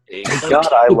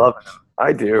 God, I love him.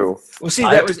 I do. Well, see,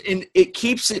 that was in. It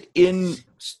keeps it in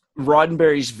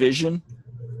Roddenberry's vision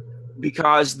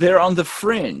because they're on the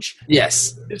fringe.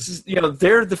 Yes. This is,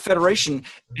 they're the Federation.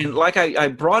 And like I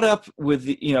brought up with,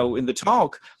 in the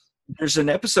talk, there's an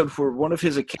episode where one of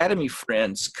his Academy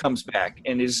friends comes back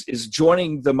and is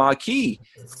joining the Maquis.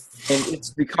 And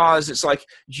it's because it's like,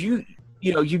 you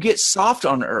get soft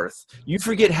on Earth. You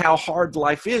forget how hard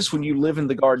life is when you live in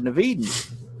the Garden of Eden.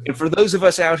 And for those of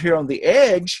us out here on the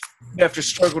edge who have to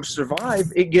struggle to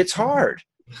survive, it gets hard.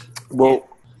 Well,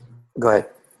 go ahead.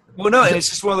 Well, no, and it's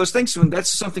just one of those things. And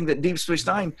that's something that Deep Space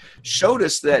Nine showed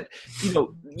us that,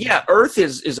 Earth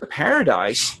is a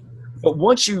paradise. But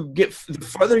once you get the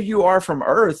further you are from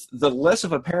Earth, the less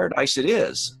of a paradise it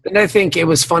is. And I think it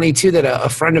was funny, too, that a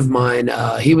friend of mine,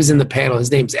 he was in the panel.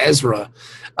 His name's Ezra.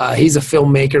 He's a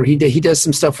filmmaker. He does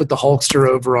some stuff with the Hulkster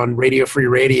over on Radio Free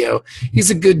Radio.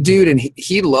 He's a good dude, and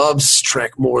he loves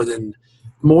Trek more than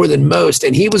most.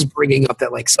 And he was bringing up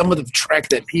that, like, some of the Trek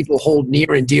that people hold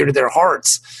near and dear to their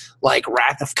hearts, like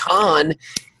Wrath of Khan,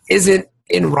 isn't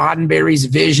in Roddenberry's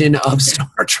vision of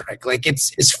Star Trek. Like,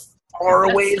 it's far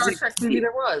away Star Trek movie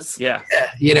there was. Yeah.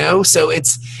 So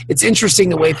it's interesting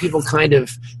the way people kind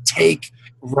of take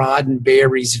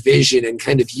Roddenberry's vision and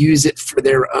kind of use it for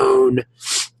their own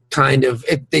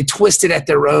they twist it at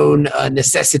their own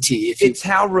necessity. It's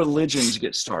how religions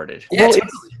get started. Yeah, Well,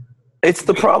 it's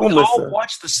the problem we with all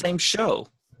watch the same show.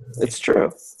 It's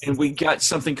true. And we got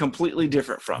something completely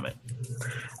different from it.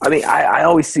 I mean, I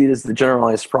always see it as the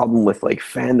generalized problem with like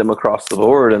fandom across the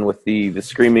board and with the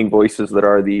screaming voices that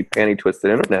are the panty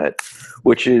twisted internet,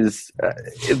 which is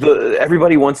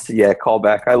everybody wants to call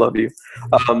back. I love you,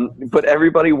 but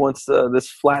everybody wants this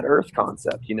flat Earth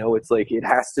concept. It's like it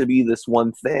has to be this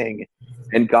one thing,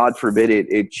 and God forbid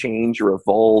it change or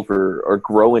evolve or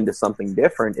grow into something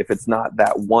different if it's not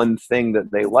that one thing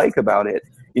that they like about it.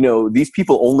 These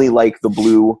people only like the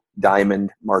blue diamond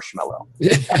marshmallow.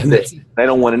 They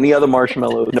don't want any other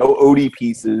marshmallows, no OD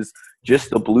pieces,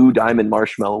 just the blue diamond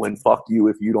marshmallow, and fuck you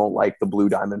if you don't like the blue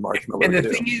diamond marshmallow. And the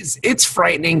thing is, it's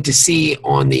frightening to see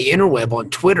on the interweb, on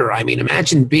Twitter. I mean,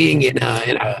 imagine being in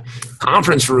a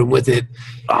conference room with it.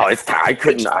 Oh, I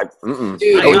couldn't.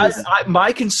 Dude,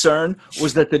 My concern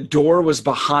was that the door was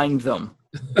behind them.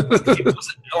 It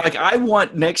was,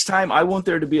 like, next time I want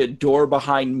there to be a door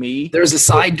behind me. There's a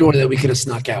side door that we could have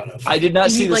snuck out of. I did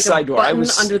not see the side door. I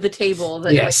was under the table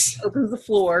that opens the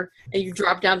floor, and you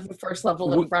drop down to the first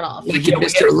level and run off. Like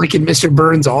in Mr.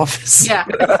 Burns' office. Yeah.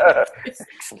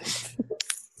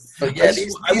 But yeah,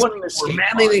 I want to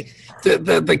manly.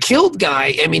 The killed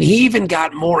guy. I mean, he even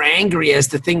got more angry as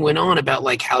the thing went on about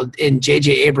like how in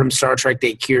J.J. Abrams' Star Trek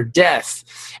they cured death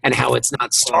and how it's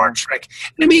not Star Trek.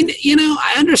 And I mean,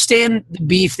 I understand the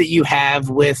beef that you have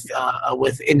with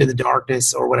Into the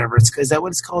Darkness or whatever it's. Is that what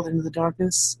it's called? Into the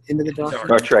Darkness. Into the Darkness.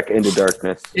 Star Trek Into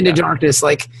Darkness. Into Darkness.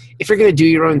 Like, if you're gonna do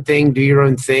your own thing, do your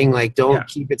own thing. Like, don't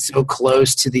keep it so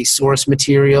close to the source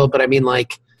material. But I mean,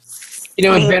 like.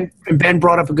 And Ben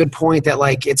brought up a good point that,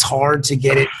 like, it's hard to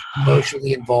get it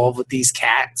emotionally involved with these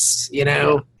cats,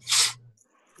 But,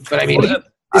 I mean,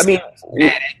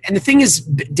 and the thing is,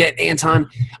 Anton,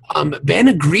 Ben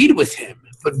agreed with him,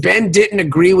 but Ben didn't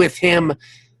agree with him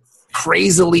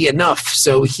crazily enough,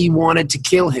 so he wanted to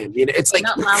kill him. It's like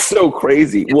so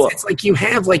crazy. It's like you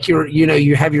have like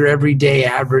you have your everyday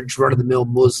average run-of-the-mill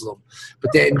Muslim,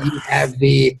 but then you have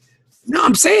the No,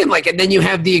 I'm saying and then you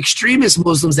have the extremist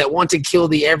Muslims that want to kill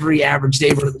the every average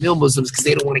day run-of-the-mill Muslims because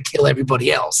they don't want to kill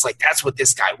everybody else. Like, that's what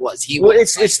this guy was.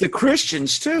 It's the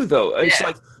Christians too, though. It's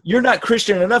like, you're not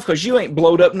Christian enough because you ain't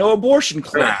blowed up no abortion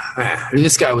clinic.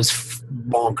 This guy was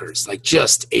bonkers, like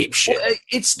just ape shit. Well,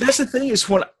 that's the thing is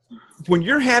when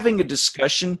you're having a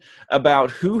discussion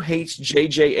about who hates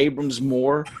J.J. Abrams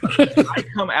more, I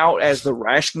come out as the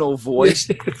rational voice.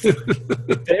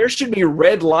 There should be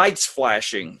red lights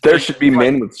flashing. There should be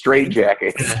men with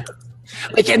straitjackets.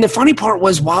 And the funny part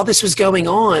was, while this was going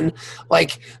on,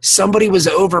 somebody was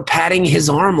over patting his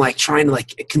arm, trying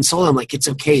to console him, it's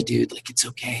okay, dude, it's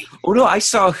okay. Oh no, I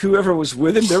saw whoever was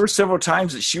with him. There were several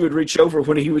times that she would reach over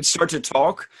when he would start to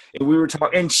talk, and we were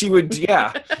talking, and she would, she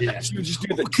would just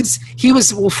do that. Because he was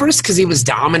he was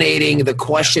dominating the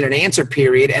question and answer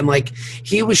period, and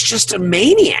he was just a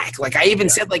maniac. I even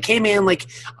said, hey man,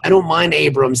 I don't mind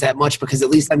Abrams that much because at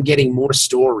least I'm getting more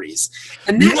stories.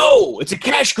 And no, it's a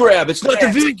cash grab. It's not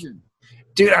the vision.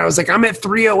 Dude, I was like, I'm at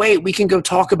 308. We can go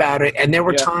talk about it. And there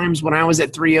were times when I was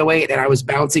at 308 and I was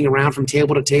bouncing around from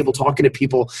table to table talking to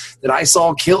people that I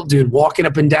saw Kilt Dude walking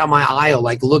up and down my aisle,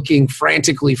 like looking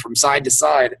frantically from side to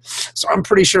side. So I'm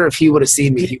pretty sure if he would have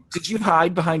seen me. Did you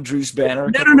hide behind Drew's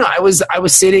banner? No. I was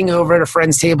sitting over at a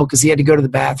friend's table because he had to go to the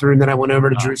bathroom. Then I went over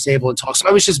to Drew's table and talked. So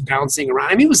I was just bouncing around.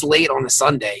 I mean, it was late on a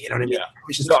Sunday. You know what I mean? Yeah.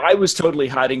 I was totally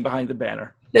hiding behind the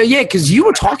banner. No, yeah, because you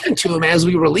were talking to him as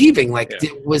we were leaving. Like,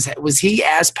 was he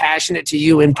as passionate to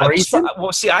you in person?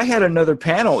 Well, see, I had another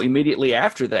panel immediately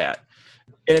after that,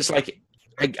 and it's like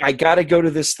I got to go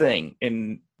to this thing,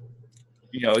 and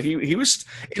he was.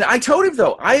 And I told him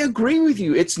though, I agree with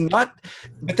you. It's not,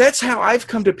 but that's how I've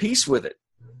come to peace with it.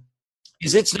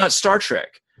 Is it's not Star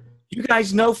Trek. You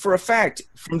guys know for a fact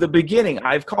from the beginning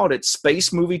I've called it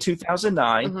Space Movie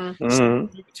 2009,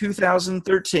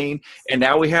 2013, and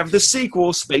now we have the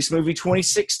sequel, Space Movie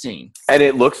 2016. And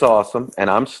it looks awesome, and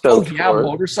I'm stoked for it.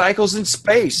 Motorcycles in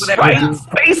space.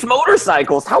 Space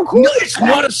motorcycles, how cool! No, it's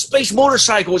not a space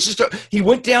motorcycle. It's just he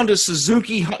went down to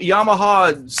Suzuki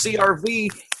Yamaha CRV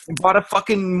and bought a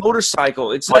fucking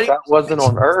motorcycle. It's but that wasn't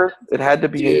on Earth. It had to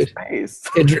be in space.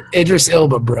 Idris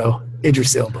Elba, bro.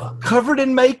 Idris Elba. Covered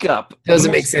in makeup.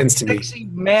 Doesn't make sense to me. Sexy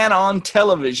man on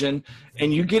television,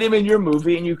 and you get him in your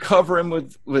movie, and you cover him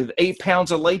with 8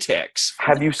 pounds of latex.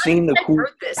 Have you seen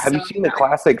the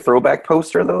classic throwback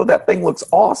poster though? That thing looks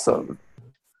awesome.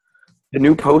 The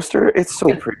new poster, it's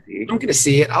so pretty. I'm gonna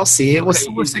see it. I'll see it. What's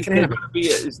the second half?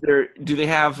 Do they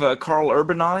have Carl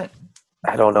Urban on it?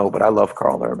 I don't know, but I love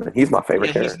Carl Urban. He's my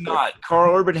favorite character. He's not.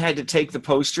 Carl Urban had to take the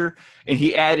poster, and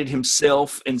he added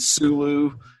himself and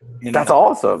Sulu. And that's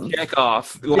awesome.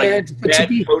 Chekhov,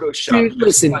 Photoshop. Dude,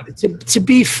 listen, to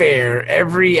be fair,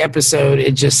 every episode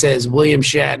it just says William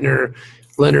Shatner,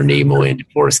 Leonard Nimoy, and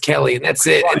DeForest Kelley, and that's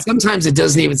it. Right. And sometimes it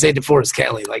doesn't even say DeForest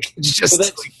Kelley. Like it's just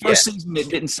first season it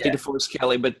didn't say DeForest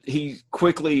Kelley, but he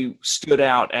quickly stood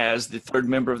out as the third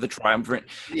member of the Triumvirate.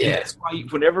 Yeah, and that's why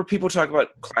whenever people talk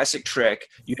about classic Trek,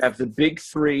 you have the big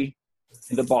three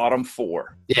and the bottom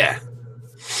four. Yeah,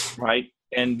 right.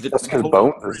 And that's because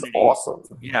Bones is awesome.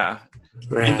 Yeah,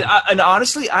 right. And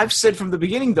honestly, I've said from the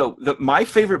beginning though that my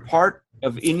favorite part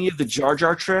of any of the Jar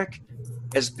Jar Trek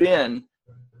has been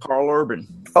Carl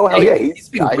Urban. Oh hell yeah, this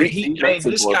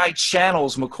guy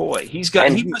channels McCoy. He's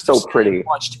so pretty.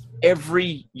 Watched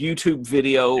every YouTube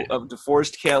video of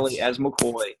DeForest Kelley as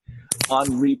McCoy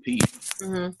on repeat,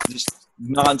 just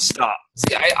nonstop.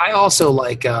 See, I also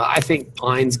like. I think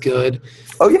Pine's good.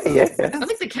 Oh yeah. I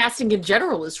think the casting in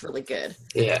general is really good.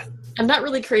 Yeah, I'm not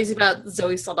really crazy about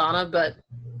Zoe Saldana, but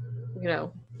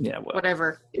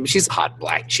whatever. She's a hot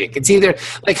black chick. It's either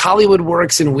like Hollywood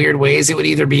works in weird ways. It would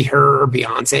either be her or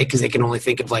Beyonce because they can only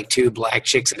think of like 2 black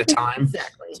chicks at a time.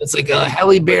 Exactly. So it's like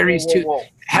Halle Berry's too.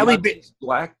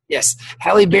 Black. Yes,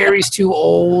 Halle Berry's too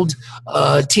old.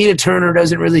 Tina Turner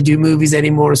doesn't really do movies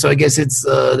anymore, so I guess it's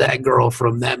that girl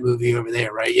from that movie over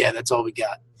there, right? Yeah, that's all we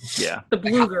got. Yeah, the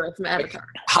blue girl from Avatar.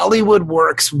 Hollywood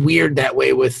works weird that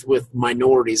way with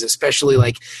minorities, especially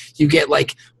like you get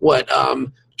like what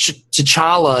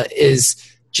T'Challa is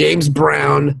James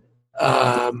Brown.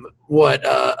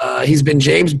 He's been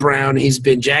James Brown. He's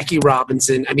been Jackie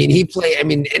Robinson. I mean,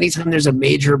 anytime there's a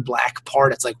major black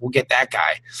part, it's like, we'll get that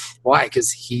guy. Why?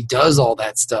 Because he does all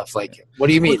that stuff. Like, what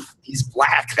do you mean? He's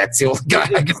black. That's the only guy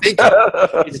I can think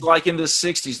of. It's like in the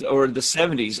 60s or the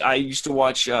 70s. I used to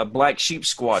watch Black Sheep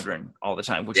Squadron all the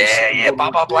time.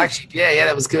 Baba Black Sheep. Yeah,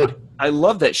 that was good. I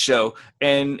love that show.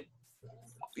 And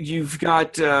you've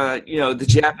got, the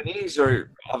Japanese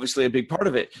are obviously a big part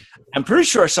of it. I'm pretty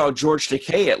sure I saw George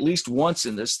Takei at least once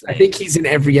in this thing. I think he's in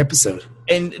every episode.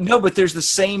 And no, but there's the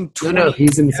same 20 No,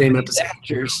 he's in the same episode.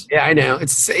 Actors. Yeah, I know.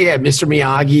 It's Mr.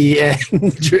 Miyagi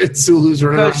and Sulu's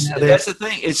running around. That's the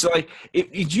thing. It's like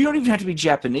you don't even have to be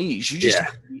Japanese. You just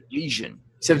have to be Asian.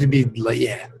 You have to be like,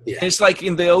 yeah. It's like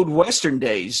in the old Western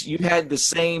days, you had the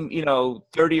same,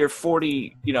 30 or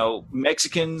 40,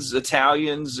 Mexicans,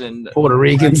 Italians, and Puerto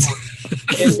Ricans,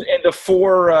 and the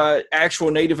 4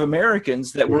 actual Native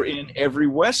Americans that were in every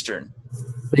Western.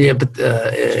 Yeah, but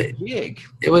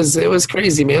it was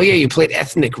crazy, man. Oh, yeah, you played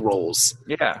ethnic roles.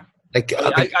 Yeah, like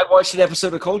I watched an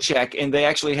episode of Kolchak, and they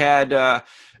actually had. I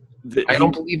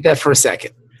don't believe that for a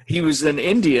second. He was an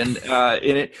Indian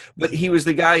in it, but he was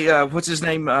the guy. What's his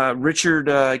name?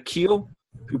 Richard Keel,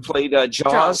 who played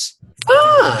Jaws.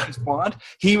 Blonde.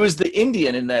 He was the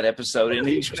Indian in that episode, and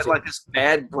he had like this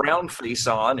bad brown face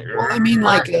on. Well, I mean,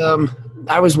 like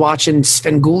I was watching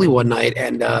Svengoolie one night,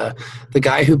 and the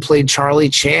guy who played Charlie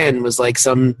Chan was like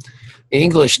some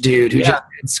English dude who just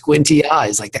had squinty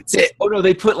eyes. Like, that's it. Oh, no,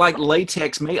 they put, like,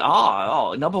 latex.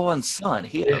 Number one son.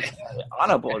 He had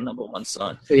honorable number one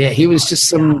son. So, yeah, he was just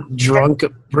some drunk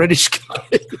British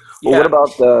guy. Well, what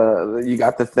about you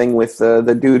got the thing with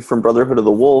the dude from Brotherhood of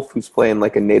the Wolf who's playing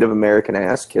like a Native American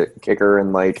ass kicker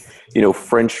and like,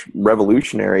 French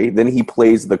revolutionary. Then he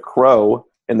plays the Crow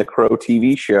in the Crow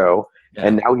TV show,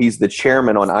 and now he's the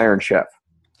chairman on Iron Chef.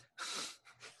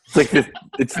 It's like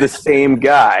it's the same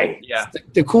guy. Yeah.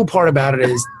 The cool part about it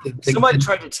is somebody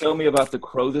tried to tell me about the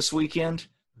Crow this weekend,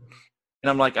 and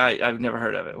I'm like, I've never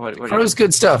heard of it. What Crow's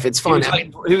good stuff. It's fun.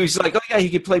 He was like, oh yeah, he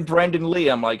could play Brandon Lee.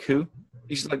 I'm like, who?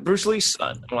 He's like Bruce Lee's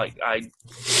son. I'm like,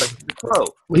 the Crow.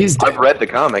 Well, I've read the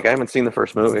comic. I haven't seen the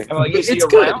first movie. I'm like, is he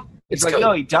around? It's like,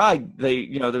 no, he died.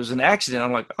 There was an accident.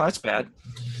 I'm like, oh, that's bad.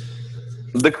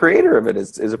 The creator of it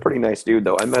is a pretty nice dude,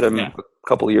 though. I met him a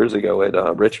couple of years ago at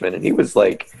Richmond, and he was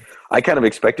like, I kind of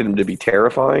expected him to be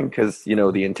terrifying because,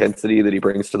 the intensity that he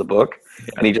brings to the book,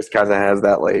 and he just kind of has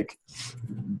that, like,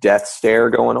 death stare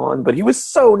going on. But he was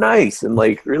so nice and,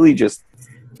 like, really just,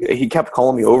 he kept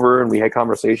calling me over, and we had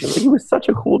conversations. He was such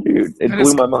a cool dude. It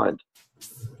blew my mind.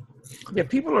 Yeah,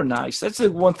 people are nice. That's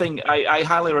the one thing I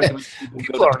highly recommend.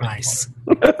 People are nice.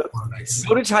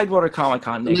 Go to Tidewater Comic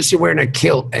Con. Unless you're wearing a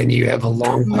kilt and you have a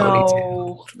long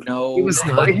ponytail. No. He was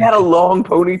not. He had a long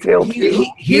ponytail, too.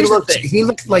 He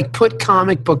looked like put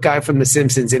comic book guy from The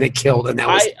Simpsons in a kilt, and that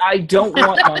was... I don't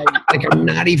want my... Like, I'm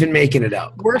not even making it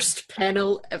up. Worst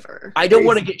panel ever. I don't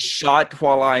want to get shot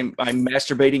while I'm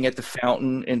masturbating at the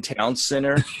fountain in Town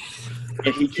Center.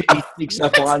 And he sneaks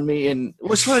up on me, and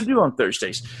what's what I do on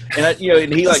Thursdays? And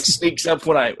and he like sneaks up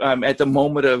when I'm at the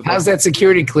moment of. How's that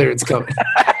security clearance coming?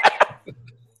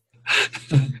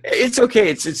 It's okay.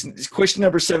 It's question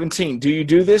number 17. Do you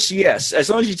do this? Yes, as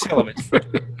long as you tell him it.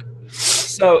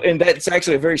 So, and that's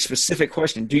actually a very specific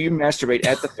question. Do you masturbate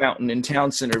at the fountain in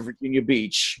Town Center, Virginia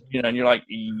Beach? And you're like,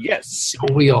 yes.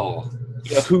 We all.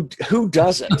 Who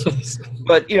doesn't?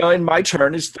 But and my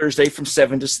turn is Thursday from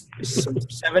 7 to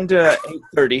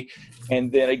 8:30,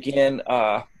 and then again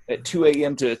at 2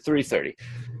 a.m. to 3:30.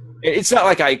 It's not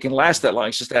like I can last that long.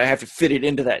 It's just that I have to fit it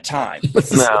into that time.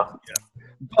 No.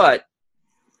 But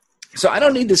so I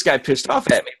don't need this guy pissed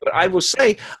off at me. But I will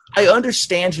say I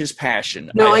understand his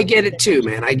passion. No, I get it too,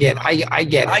 man. I get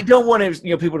it. I don't want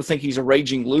people to think he's a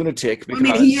raging lunatic.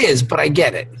 Because, he is, but I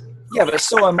get it. Yeah, but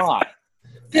so am I.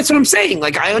 That's what I'm saying.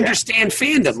 Like, I understand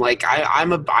fandom. Like,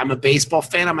 I'm a baseball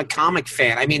fan. I'm a comic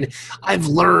fan. I mean, I've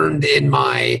learned in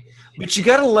my. But you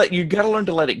gotta learn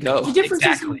to let it go. The difference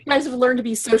is you guys have learned to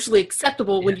be socially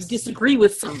acceptable when you disagree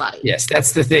with somebody. Yes,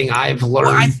 that's the thing. I've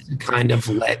learned to kind of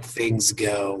let things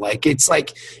go. Like, it's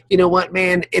like, you know what,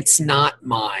 man? It's not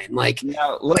mine. Like,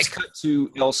 now let's cut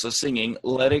to Elsa singing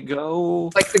 "Let It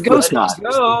Go." Like the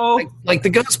Ghostbusters. Like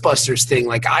the Ghostbusters thing.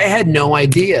 Like, I had no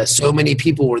idea so many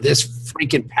people were this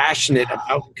freaking passionate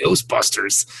about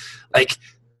Ghostbusters. Like,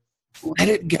 let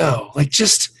it go. Like,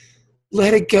 just.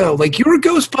 Let it go. Like, your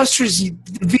Ghostbusters,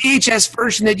 the VHS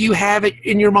version that you have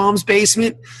in your mom's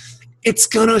basement, it's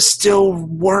going to still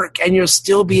work, and you'll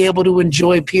still be able to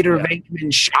enjoy Peter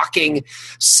Venkman shocking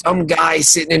some guy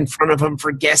sitting in front of him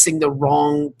for guessing the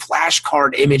wrong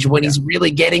flashcard image when he's really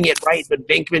getting it right, but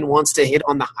Venkman wants to hit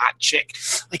on the hot chick.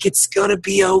 Like, it's going to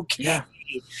be okay. Yeah.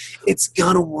 It's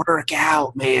going to work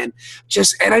out, man.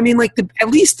 And I mean, like, at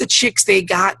least the chicks they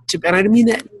got to, and I mean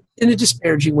that in a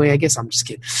disparaging way, I guess I'm just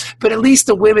kidding. But at least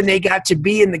the women they got to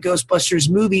be in the Ghostbusters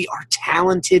movie are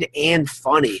talented and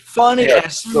funny. Funny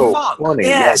as fuck. Funny.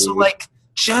 Yeah, so like,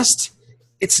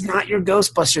 it's not your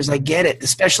Ghostbusters. I get it. The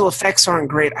special effects aren't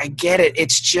great. I get it.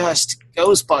 It's just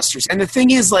Ghostbusters. And the thing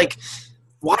is, like,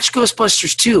 watch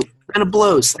Ghostbusters 2. Kind of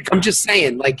blows. Like, I'm just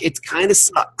saying, like, it kind of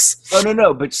sucks. Oh,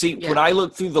 no. But see, when I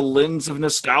look through the lens of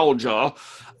nostalgia,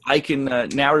 I can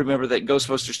now remember that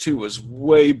Ghostbusters 2 was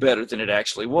way better than it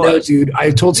actually was. No, dude.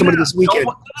 I told somebody this weekend.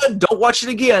 Don't watch it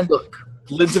again. Look.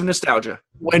 Lens of nostalgia.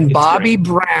 When Bobby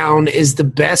Brown is the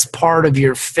best part of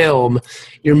your film,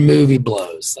 your movie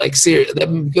blows. Like, seriously,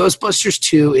 Ghostbusters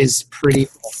 2 is pretty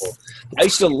awful. I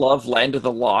used to love Land of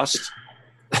the Lost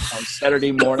on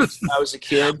Saturday mornings when I was a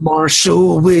kid.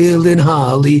 Marshall, Will, and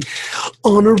Holly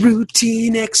on a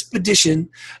routine expedition.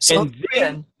 And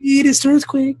then greatest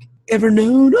earthquake ever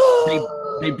known.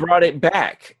 Oh. They brought it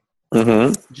back.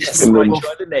 Mm-hmm. Just before I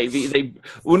joined the Navy.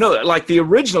 Like the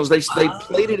originals, they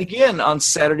played it again on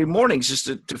Saturday mornings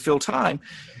just to fill time.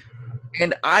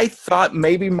 And I thought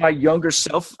maybe my younger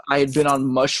self, I had been on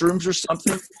mushrooms or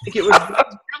something. I think it was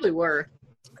probably were.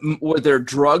 Were there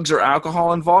drugs or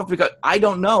alcohol involved? Because I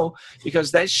don't know,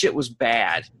 because that shit was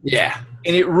bad. Yeah.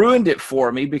 And it ruined it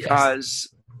for me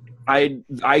because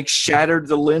I shattered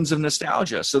the lens of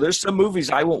nostalgia. So there's some movies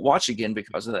I won't watch again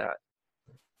because of that.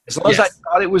 As long as I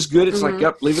thought it was good, it's like,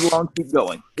 yep, leave it alone, keep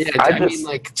going. Yeah, I mean,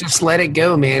 like, just let it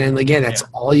go, man. And again, that's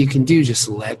all you can do. Just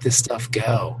let this stuff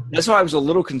go. That's why I was a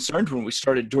little concerned when we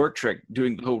started Dork Trek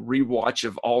doing the whole rewatch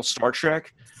of all Star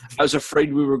Trek. I was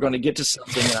afraid we were going to get to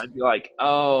something and I'd be like,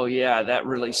 oh, yeah, that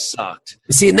really sucked.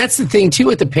 See, and that's the thing, too,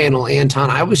 with the panel, Anton.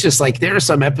 I was just like, there are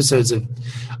some episodes of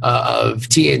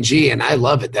TNG, and I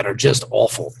love it, that are just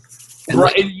awful. And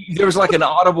right, and there was like an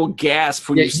audible gasp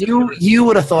when you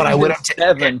would have thought I went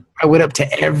up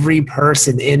to every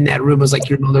person in that room. I was like,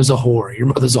 your mother's a whore. Your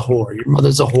mother's a whore. Your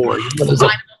mother's a whore. Your mother's a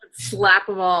slap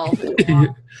them all.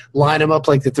 Line them up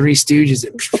like the Three Stooges.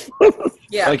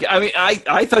 Yeah. Like, I mean,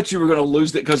 I thought you were going to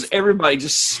lose it because everybody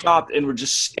just stopped and were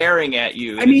just staring at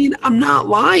you. I mean, I'm not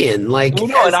lying. Like,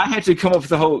 and I had to come up with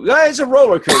the whole, it's a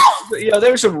roller coaster.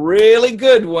 There's some really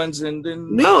good ones. And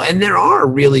there are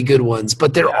really good ones,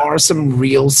 but there are some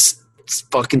real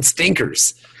fucking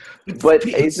stinkers. But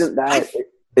isn't that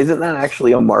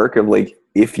actually a mark of, like,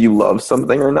 if you love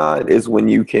something or not, is when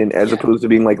you can, as opposed to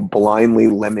being, like, blindly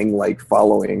lemming, like,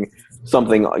 following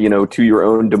something, to your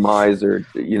own demise, or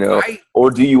or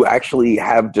do you actually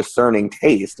have discerning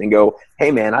taste and go,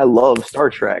 hey man, I love Star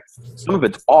Trek, some of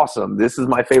it's awesome, this is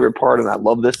my favorite part, and I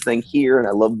love this thing here, and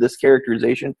I love this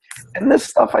characterization, and this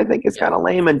stuff I think is kind of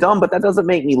lame and dumb, but that doesn't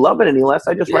make me love it any less.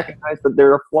 I just recognize that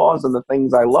there are flaws in the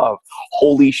things I love.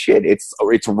 Holy shit, it's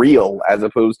real, as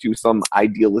opposed to some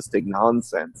idealistic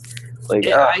nonsense. Like,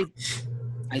 I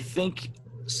think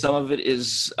some of it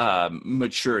is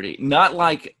maturity, not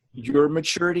like your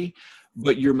maturity,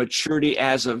 but your maturity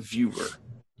as a viewer.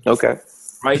 Okay.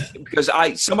 Right? Because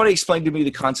somebody explained to me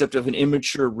the concept of an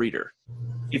immature reader.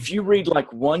 If you read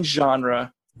like one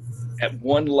genre at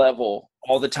one level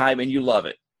all the time and you love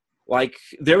it, like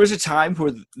there was a time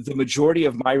where the majority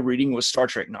of my reading was Star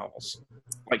Trek novels.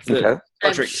 Like the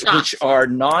Star Trek, which are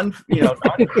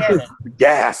non-canon.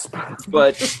 Gasp.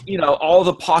 But, all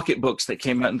the pocket books that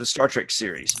came out in the Star Trek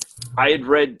series. I had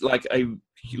read like a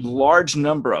large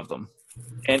number of them,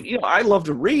 and I love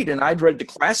to read, and I'd read the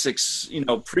classics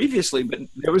previously, but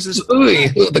there was this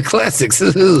the classics.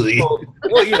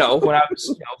 Well, when I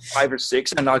was 5 or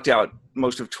 6, I knocked out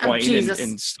most of Twain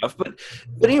and stuff, but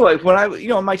anyway, when I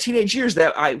in my teenage years,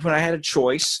 when I had a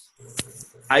choice,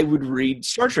 I would read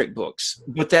Star Trek books,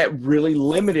 but that really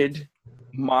limited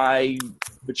my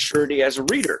maturity as a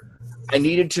reader. I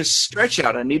needed to stretch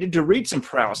out. I needed to read some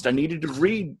Proust. I needed to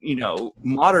read,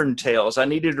 modern tales. I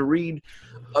needed to read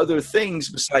other things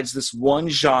besides this one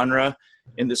genre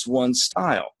and this one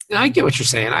style. I get what you're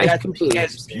saying. I completely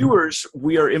as viewers,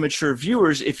 we are immature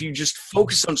viewers if you just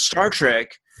focus on Star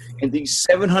Trek and these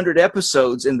 700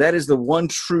 episodes, and that is the one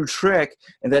true Trek,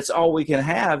 and that's all we can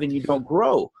have, and you don't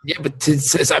grow. Yeah, but to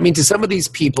some of these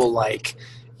people, like,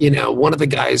 one of the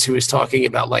guys who was talking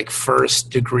about like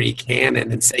first degree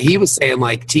canon, and he was saying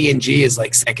like TNG is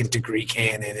like second degree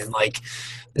canon, and like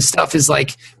the stuff is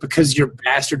like, because you're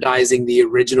bastardizing the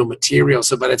original material.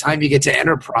 So by the time you get to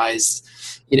Enterprise,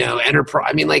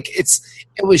 I mean, like it's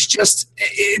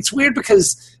weird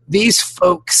because these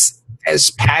folks, as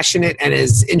passionate and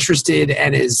as interested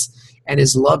and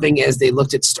as loving as they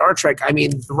looked at Star Trek, I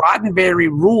mean, the Roddenberry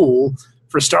rule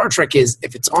for Star Trek is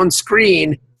if it's on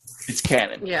screen, it's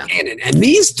canon. Yeah. Canon. And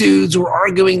these dudes were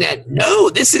arguing that,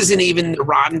 no, this isn't even the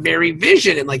Roddenberry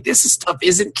vision. And like, this stuff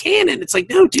isn't canon. It's like,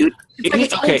 no, dude. It's like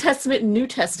it's Old Testament and New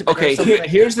Testament. Okay,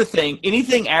 here's the thing.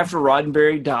 Anything after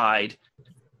Roddenberry died,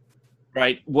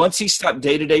 right, once he stopped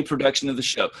day-to-day production of the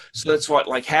show, so that's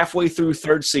like halfway through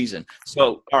 3rd season.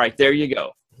 So, all right, there you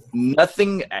go.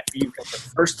 Nothing. You've got the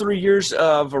first 3 years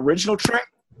of original Trek.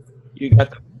 You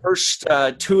got the first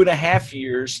 2.5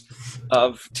 years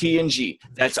of TNG.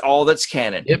 That's all that's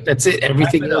canon. Yep, that's it.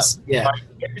 Everything else, Right.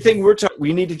 Everything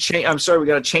we need to change. I'm sorry, we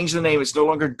got to change the name. It's no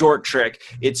longer Dork Trek.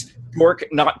 It's Dork,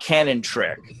 not Canon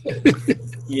Trek. But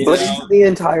the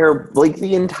entire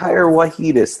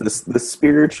Wahidas, the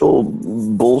spiritual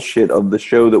bullshit of the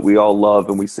show that we all love,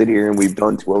 and we sit here and we've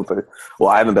done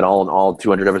I haven't been all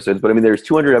 200 episodes, but I mean, there's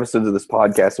 200 episodes of this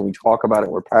podcast, and we talk about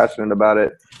it. We're passionate about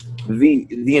it.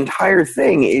 The entire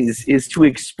thing is to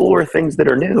explore things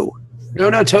that are new.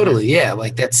 No, totally. Yeah,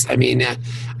 like that's. I mean, I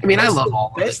love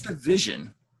all that. That's the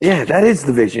vision. Yeah, that is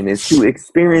the vision: is to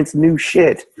experience new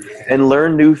shit and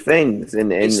learn new things.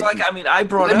 And it's like, I mean,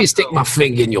 let me stick my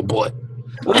finger in your butt.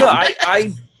 Well, no,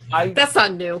 I that's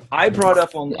not new. I brought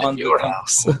up on your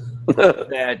house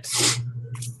that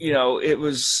it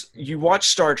was, you watch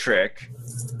Star Trek,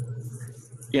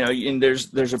 and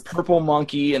there's a purple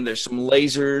monkey, and there's some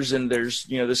lasers, and there's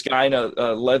this guy in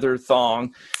a leather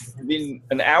thong. And then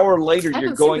an hour later,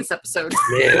 you're going. Seen this episode.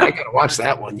 Man, I gotta watch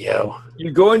that one, yo.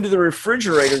 You go into the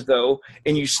refrigerator though,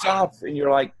 and you stop, and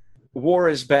you're like, "War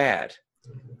is bad."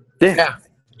 Yeah.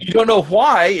 You don't know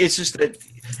why. It's just that,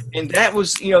 and that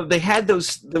was they had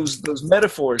those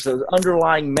metaphors, those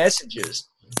underlying messages.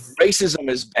 Racism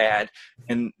is bad,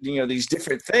 and these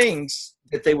different things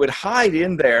that they would hide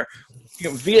in there.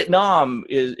 Vietnam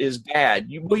is bad.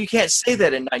 You can't say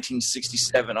that in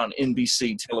 1967 on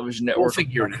NBC television network. We'll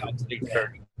figure it out.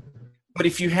 But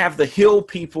if you have the hill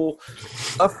people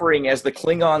suffering as the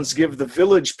Klingons give the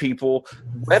village people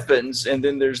weapons, and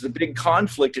then there's the big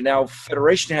conflict, and now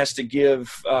Federation has to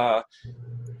give the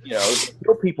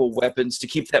hill people weapons to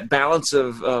keep that balance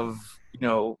of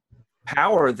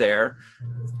power there.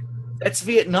 That's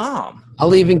Vietnam.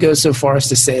 I'll even go so far as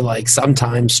to say, like,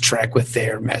 sometimes Trek with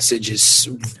their message is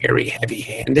very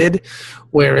heavy-handed,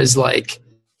 whereas, like,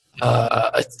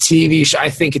 a TV show,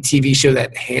 I think a TV show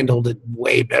that handled it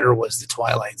way better was The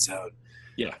Twilight Zone.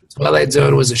 Yeah. Twilight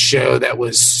Zone was a show that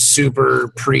was super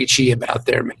preachy about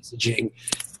their messaging.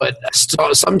 But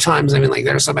sometimes,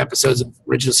 there are some episodes of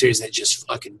original series that just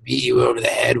fucking beat you over the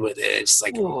head with it. It's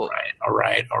like, all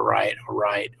right.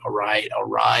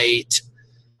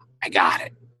 I got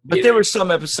it. But there were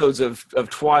some episodes of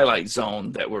Twilight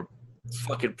Zone that were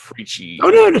fucking preachy. Oh,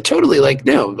 no, totally. Like,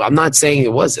 no, I'm not saying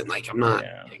it wasn't. Like, I'm not,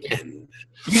 again.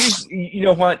 You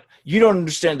know what? You don't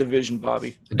understand the vision,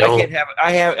 Bobby.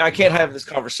 I can't have this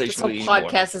conversation with you anymore.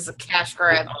 This podcast is a cash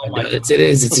grab. It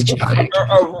is. It's a giant.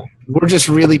 We're just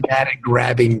really bad at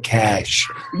grabbing cash.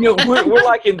 We're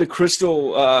like in the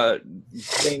crystal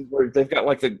thing where they've got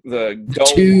like the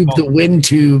tube, the wind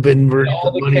tube, and we're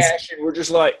all the cash, and we're just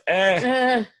like,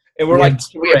 and we're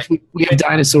we have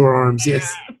dinosaur arms.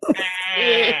 Yes.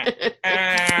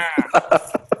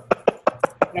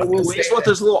 We just want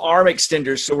those little arm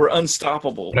extenders, so we're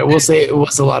unstoppable. But I will say it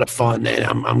was a lot of fun, and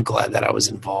I'm glad that I was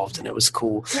involved, and it was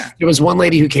cool. Yeah. There was one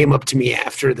lady who came up to me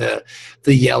after the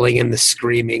yelling and the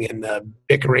screaming and the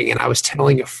bickering, and I was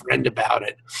telling a friend about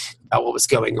what was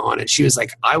going on, and she was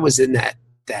like, "I was in that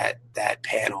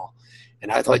panel,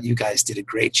 and I thought you guys did a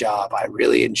great job. I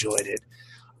really enjoyed it.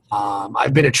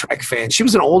 I've been a Trek fan." She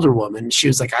was an older woman. She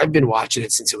was like, "I've been watching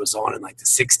it since it was on in like the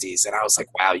 60s," and I was like,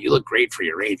 "Wow, you look great for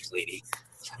your age, lady."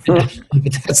 But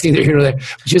that's neither here nor there.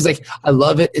 But she was like, "I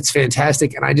love it. It's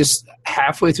fantastic." And I just,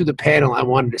 halfway through the panel, I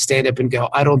wanted to stand up and go,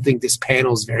 "I don't think this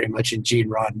panel is very much in Gene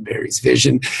Roddenberry's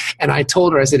vision." And I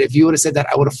told her, I said, "If you would have said that,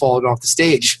 I would have fallen off the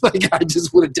stage. Like, I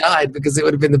just would have died, because it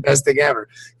would have been the best thing ever.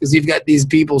 Because you've got these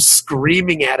people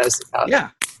screaming at us about,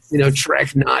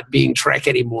 Trek not being Trek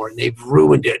anymore, and they've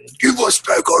ruined it. Give us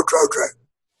back our Trek.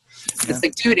 Yeah. It's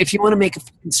like, dude, if you want to make a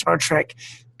fucking Star Trek,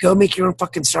 go make your own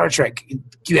fucking Star Trek.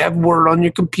 You have Word on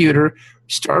your computer,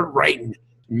 start writing,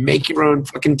 make your own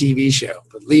fucking TV show.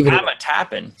 But leave it. I'm a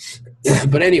tapping.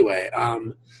 But anyway,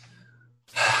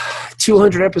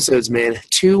 200 episodes, man.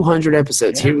 200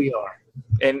 episodes. Yeah. Here we are.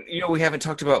 And, we haven't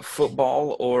talked about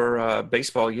football or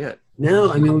baseball yet.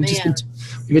 No, I mean, we've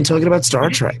been talking about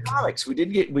Star Trek. Comics. We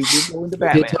did go into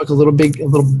Batman. We did talk a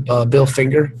little Bill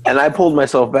Finger. And I pulled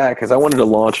myself back because I wanted to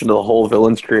launch into the whole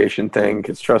villains creation thing.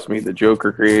 Because trust me, the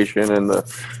Joker creation and the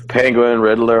Penguin,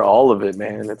 Riddler, all of it,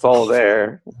 man, it's all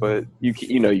there. But you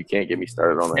can't get me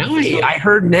started on that. No, I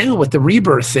heard now with the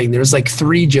Rebirth thing, there's like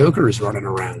 3 Jokers running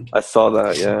aroround. I saw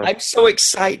that. Yeah. I'm so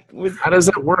excited. How does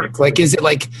that work? Like, is it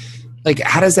like? Like,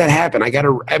 how does that happen? I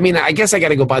guess I got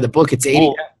to go buy the book. It's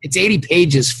 80. It's 80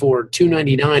 pages for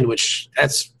 $2.99, which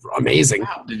that's amazing.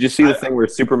 Wow. Did you see the thing where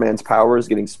Superman's power is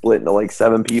getting split into like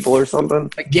 7 people or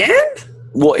something? Again?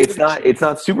 Well, it's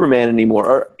not Superman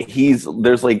anymore.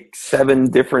 There's like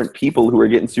 7 different people who are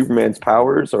getting Superman's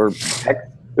powers, or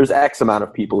there's X amount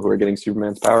of people who are getting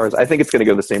Superman's powers. I think it's going to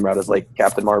go the same route as like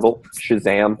Captain Marvel,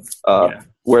 Shazam.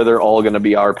 Where they're all going to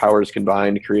be our powers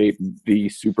combined to create the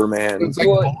Superman. It's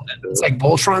like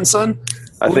Voltron's son?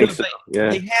 I think so, yeah.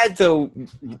 They had, though,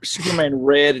 Superman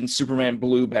Red and Superman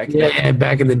Blue back then. Yeah,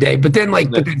 back in the day. But then,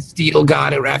 but then Steel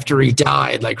got it after he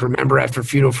died. Like, remember, after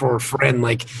Funeral for a Friend,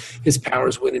 like, his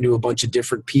powers went into a bunch of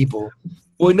different people.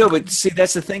 Well, no, but see,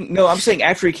 that's the thing. No, I'm saying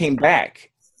after he came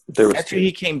back. After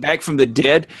he came back from the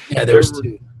dead. Yeah, there was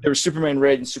 2. There was Superman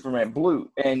Red and Superman Blue.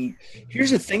 And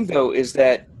here's the thing, though, is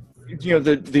that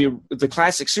the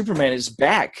classic Superman is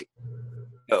back.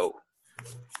 No,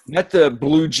 not the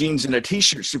blue jeans and a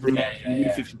t-shirt Superman in New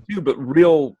 52, but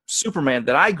real Superman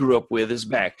that I grew up with is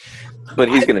back. But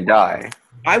he's going to die.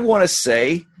 I want to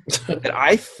say that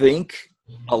I think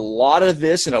a lot of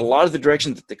this and a lot of the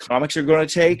direction that the comics are going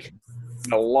to take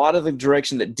And a lot of the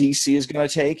direction that DC is going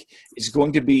to take is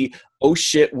going to be, oh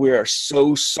shit, we are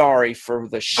so sorry for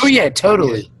the shit. Oh yeah,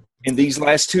 totally. In these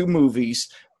last two movies,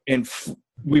 and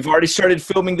we've already started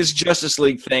filming this Justice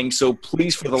League thing, so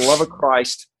please, for the love of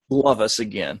Christ, love us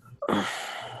again. I'm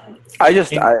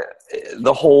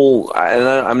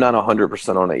not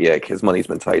 100% on it yet because money's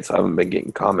been tight, so I haven't been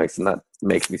getting comics, and that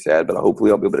makes me sad. But hopefully,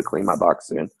 I'll be able to clean my box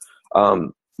soon.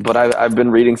 But I've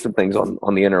been reading some things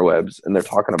on the interwebs, and they're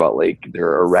talking about like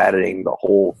they're eradicating the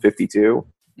whole 52,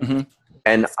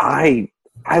 and I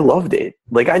loved it.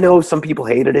 Like I know some people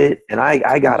hated it, and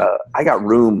I got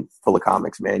room full of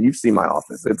comics, man. You've seen my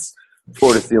office; it's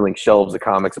floor to ceiling shelves of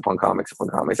comics upon comics upon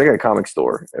comics. I got a comic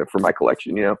store for my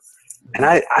collection, you know. And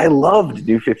I loved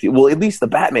New 50. Well, at least the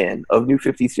Batman of New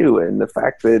 52, and the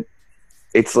fact that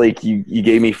it's like you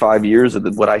gave me 5 years of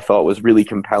what I thought was really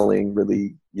compelling,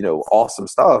 really awesome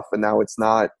stuff, and now it's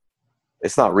not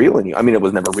real anymore. I mean, it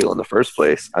was never real in the first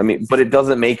place. I mean, but it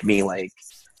doesn't make me like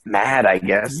mad. I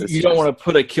guess you don't want to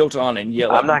put a kilt on and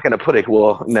yell. I'm not going to put it.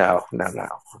 Well, no.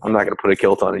 I'm not going to put a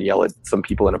kilt on and yell at some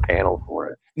people in a panel for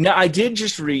it. Now, I did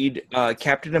just read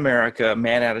Captain America: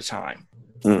 Man at a Time.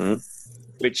 Mm-hmm.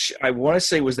 Which I want to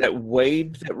say was that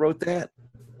Wade that wrote that?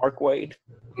 Mark Wade?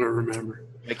 I don't remember.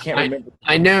 I can't remember.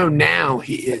 I know now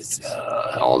he is,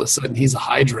 all of a sudden, he's a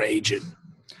Hydra agent.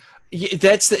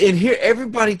 Yeah, and here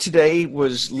everybody today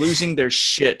was losing their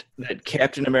shit that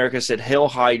Captain America said, "Hail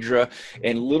Hydra,"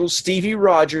 and little Stevie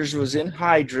Rogers was in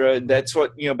Hydra. That's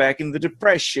what, back in the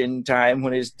Depression time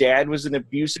when his dad was an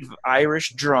abusive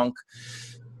Irish drunk.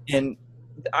 And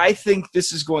I think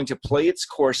this is going to play its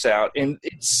course out, and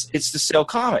it's to sell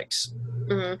comics.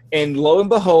 Mm-hmm. And lo and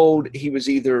behold, he was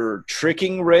either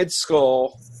tricking Red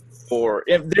Skull, or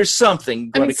there's something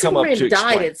going to come up to explain.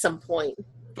 Died at some point.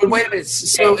 But wait a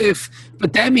minute.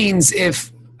 But that means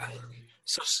if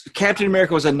Captain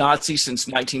America was a Nazi since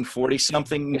 1940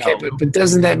 something. Okay, but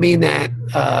doesn't that mean that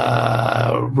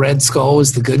Red Skull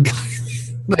is the good guy?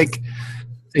 Like,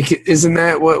 isn't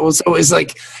that what? Well, so is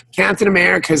like Captain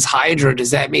America's Hydra?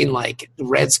 Does that mean like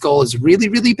Red Skull is really,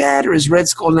 really bad, or is Red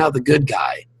Skull now the good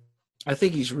guy? I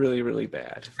think he's really, really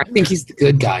bad. I think he's the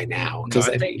good guy now. No,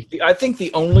 I think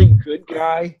the only good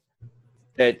guy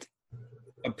that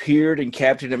appeared in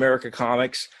Captain America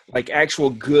comics, like actual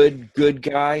good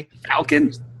guy,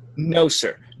 Falcon. No,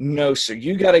 sir.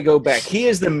 You got to go back. He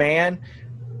is the man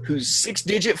whose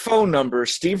 6-digit phone number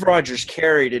Steve Rogers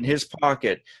carried in his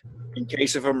pocket in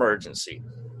case of emergency.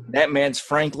 That man's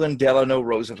Franklin Delano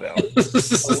Roosevelt,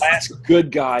 the last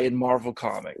good guy in Marvel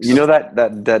Comics. You know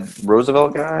that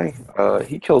Roosevelt guy?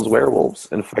 He kills werewolves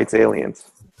and fights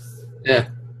aliens. Yeah.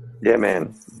 Yeah,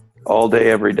 man. All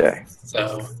day, every day.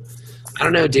 So, I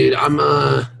don't know, dude.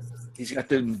 He's got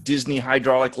the Disney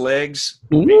hydraulic legs.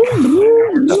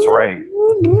 That's right.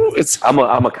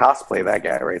 I'm a cosplay that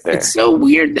guy right there. It's so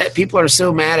weird that people are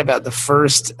so mad about the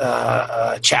first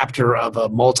chapter of a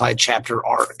multi-chapter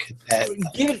arc.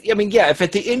 If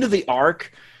at the end of the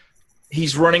arc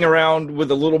he's running around with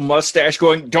a little mustache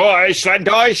going, Deutschland,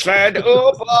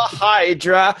 Ober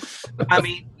Hydra. I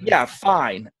mean, yeah,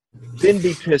 fine. Then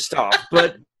be pissed off.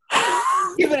 But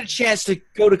give it a chance to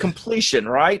go to completion,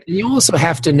 right? And you also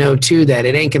have to know, too, that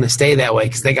it ain't going to stay that way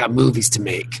because they got movies to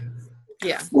make.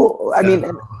 Yeah. Well, I mean,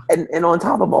 and on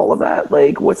top of all of that,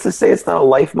 like, what's to say it's not a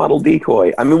life model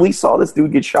decoy? I mean, we saw this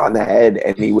dude get shot in the head,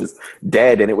 and he was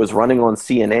dead, and it was running on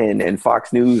CNN and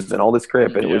Fox News and all this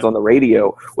crap, and it was on the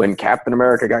radio when Captain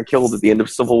America got killed at the end of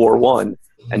Civil War I,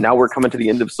 and now we're coming to the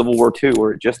end of Civil War II,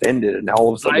 where it just ended, and now all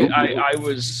of a sudden...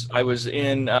 I was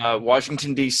in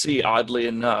Washington, D.C., oddly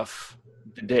enough,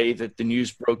 the day that the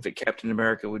news broke that Captain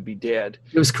America would be dead.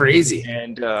 It was crazy.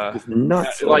 And it was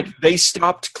nuts. Like they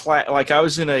stopped class. Like I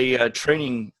was in a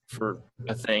training for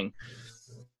a thing,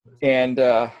 and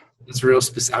it's real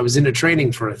specific. I was in a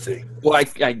training for a thing. Well,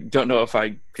 I don't know if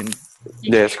I can.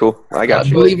 Yeah, it's cool. I got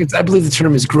you. I believe the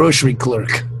term is grocery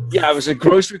clerk. Yeah, I was a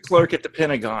grocery clerk at the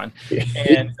Pentagon,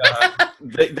 and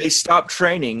they stopped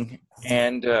training.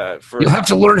 And you'll have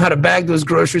to learn how to bag those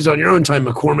groceries on your own time,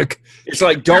 McCormick. It's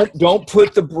like don't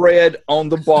put the bread on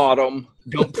the bottom.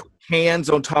 Don't put hands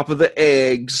on top of the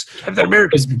eggs. Captain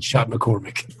America's been shot,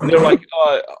 McCormick. And they're like,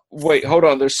 wait, hold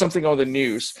on. There's something on the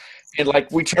news. And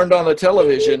like we turned on the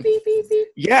television. Beep, beep, beep, beep.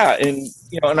 Yeah, and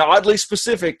and oddly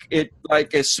specific. It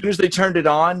like as soon as they turned it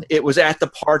on, it was at the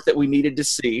part that we needed to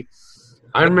see.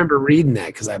 I remember reading that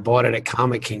because I bought it at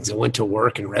Comic Kings and went to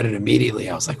work and read it immediately.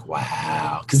 I was like,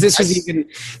 wow. Because this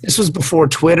was before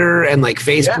Twitter and like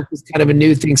Facebook was kind of a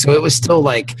new thing. So it was still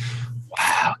like,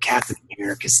 wow, Captain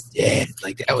America's dead.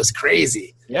 Like that was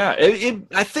crazy. Yeah,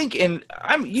 I think, and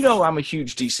I'm a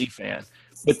huge DC fan,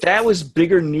 But that was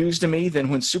bigger news to me than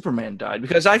when Superman died,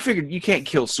 because I figured you can't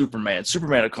kill Superman.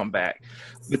 Superman will come back.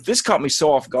 But this caught me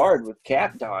so off guard with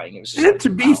Cap dying. It was just and to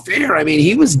be fair, I mean,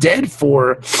 he was dead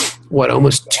for,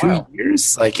 almost 2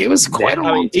 years? Like, it was quite a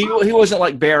long time. He wasn't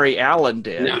like Barry Allen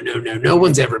dead. No. No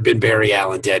one's ever been Barry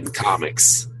Allen dead in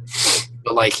comics.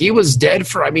 But, like, he was dead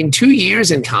for, 2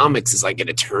 years in comics is like an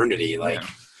eternity. Like,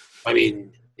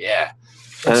 yeah.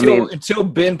 Until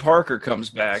Ben Parker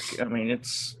comes back.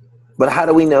 it's... But how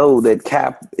do we know that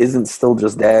Cap isn't still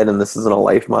just dead and this isn't a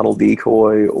life model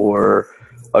decoy or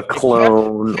a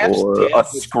clone or a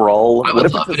Skrull? I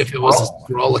would love it if it was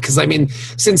a Skrull, because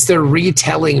since they're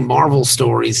retelling Marvel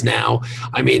stories now,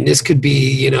 this could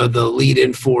be the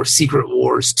lead-in for Secret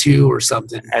Wars 2 or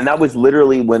something. And that was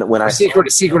literally when I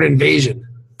Secret Invasion.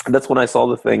 That's when I saw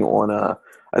the thing on.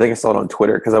 I think I saw it on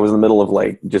Twitter because I was in the middle of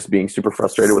just being super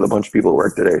frustrated with a bunch of people at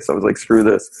work today. So I was like, screw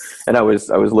this. And I was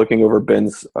looking over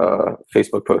Ben's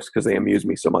Facebook posts because they amuse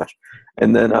me so much.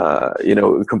 And then,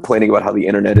 complaining about how the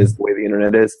internet is the way the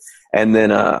internet is. And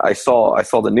then I saw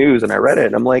the news and I read it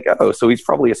and I'm like, oh, so he's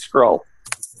probably a Skrull.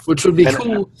 Which would be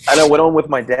cool. And I went on with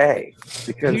my day.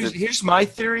 Because here's my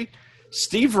theory.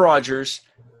 Steve Rogers,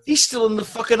 he's still in the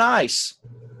fucking ice.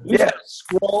 We've had a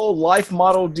Skrull, life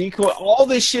model decoy. All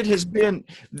this shit has been.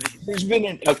 There's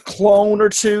been a clone or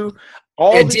two.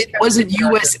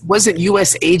 Wasn't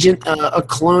U.S. Agent a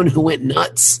clone who went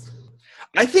nuts?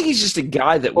 I think he's just a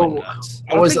guy that went nuts.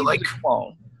 Or was it like a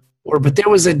clone? But there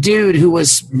was a dude who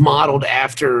was modeled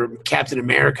after Captain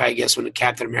America, I guess, when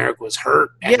Captain America was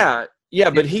hurt. Yeah,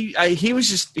 but he was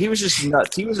just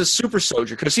nuts. He was a super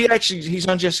soldier because he's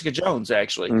on Jessica Jones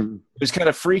actually. Mm-hmm. It was kind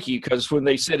of freaky because when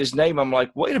they said his name, I'm like,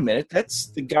 wait a minute, that's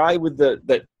the guy with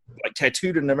that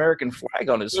tattooed an American flag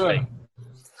on his face.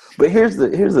 But here's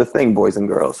the thing, boys and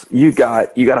girls. You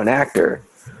got an actor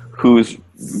who's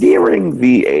nearing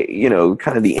the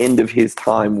kind of the end of his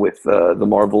time with the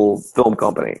Marvel Film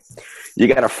Company. You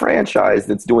got a franchise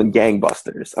that's doing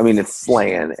gangbusters. It's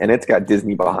slaying and it's got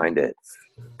Disney behind it.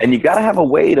 And you got to have a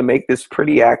way to make this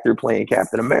pretty actor playing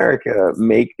Captain America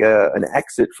make an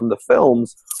exit from the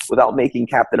films without making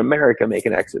Captain America make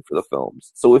an exit for the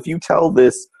films. So if you tell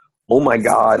this, oh my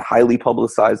God, highly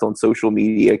publicized on social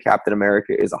media, Captain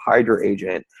America is a Hydra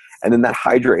agent, and then that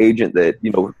Hydra agent that,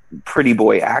 pretty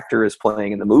boy actor is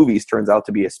playing in the movies turns out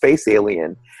to be a space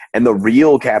alien, and the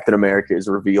real Captain America is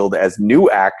revealed as new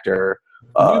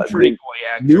pretty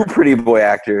boy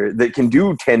actor that can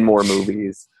do 10 more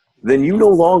movies, then you no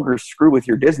longer screw with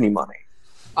your Disney money.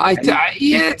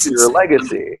 It's your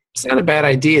legacy. It's not a bad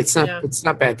idea. It's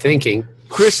not bad thinking.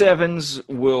 Chris Evans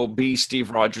will be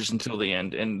Steve Rogers until the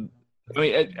end, and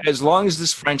as long as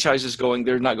this franchise is going,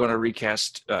 they're not going to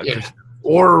recast.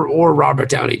 Or Robert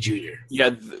Downey Jr.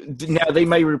 Yeah, now they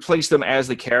may replace them as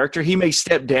the character. He may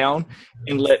step down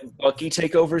and let Bucky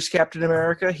take over as Captain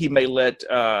America. He may let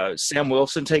Sam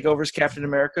Wilson take over as Captain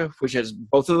America, which has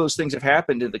both of those things have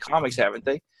happened in the comics, haven't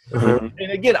they? Mm-hmm.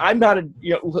 And again, I'm not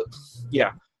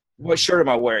what shirt am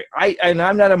I wearing?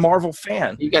 I'm not a Marvel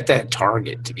fan. You got that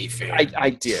Target, to be fair. I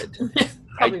did.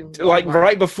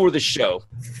 Right before the show.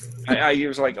 I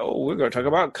was like, oh, we're going to talk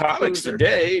about comics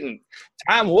today. And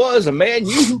time was a man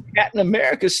knew who Captain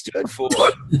America stood for.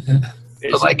 Up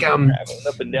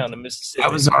and down the Mississippi.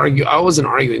 I wasn't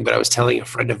arguing, but I was telling a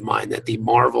friend of mine that the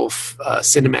Marvel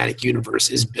cinematic universe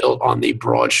is built on the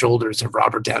broad shoulders of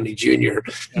Robert Downey Jr.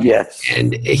 Yes.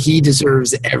 And he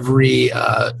deserves every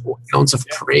ounce of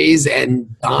praise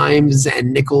and dimes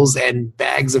and nickels and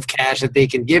bags of cash that they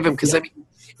can give him because,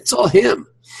 it's all him.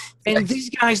 And these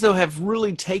guys, though, have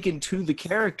really taken to the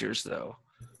characters, though.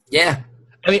 Yeah.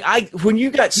 When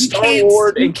you got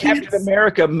Star-Lord and Captain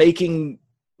America making,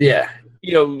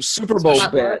 Super Bowl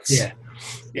bets.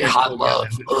 Yeah. Hot love.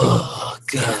 Oh,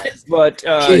 God. But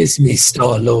kiss me,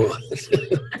 Star-Lord.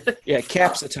 Yeah,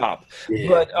 Cap's the top. Yeah.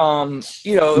 But,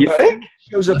 you think?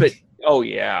 Shows up at, oh,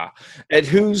 yeah. And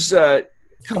who's,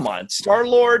 come on,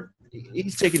 Star-Lord?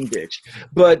 He's taking ditch.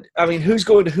 But, who's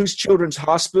going to whose children's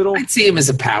hospital? I'd see him as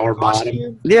a power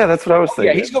bottom. Yeah, that's what I was thinking.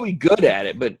 Yeah, he's going to be good at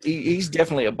it, but he's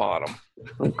definitely a bottom.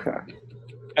 Okay.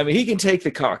 He can take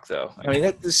the cock, though.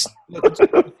 Let's look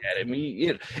at him.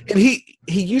 And he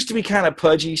used to be kind of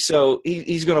pudgy, so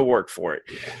he's going to work for it.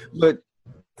 But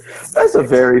that's a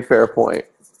very fair point.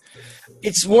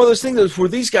 It's one of those things where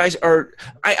these guys are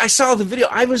 – I saw the video.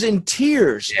 I was in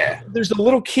tears. Yeah. There's a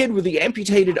little kid with the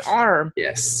amputated arm.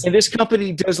 Yes. And this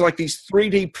company does, these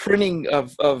 3D printing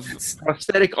of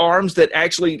prosthetic arms that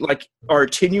actually, are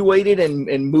attenuated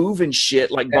and move and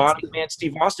shit, like Bonnie Man,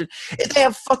 Steve Austin. And they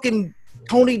have fucking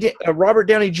Robert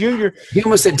Downey Jr. He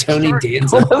almost said Tony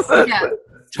Danza.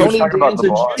 Tony talking about the Danza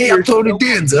boss. Jr. Hey, I'm Tony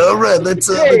Danza. All right, let's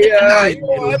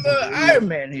I'm Iron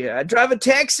Man here. I drive a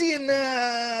taxi and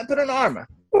put on armor.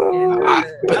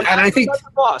 I think I'm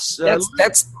the boss.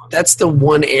 that's the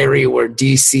one area where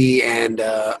DC and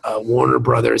Warner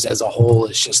Brothers as a whole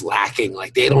is just lacking.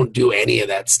 Like they don't do any of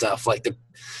that stuff, like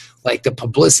the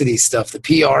publicity stuff, the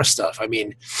PR stuff. I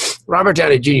mean, Robert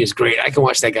Downey Jr. is great. I can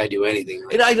watch that guy do anything.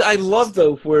 And I love,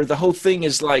 though, where the whole thing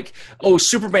is like, oh,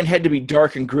 Superman had to be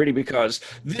dark and gritty because,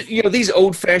 these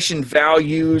old-fashioned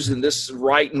values and this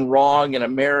right and wrong in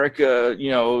America,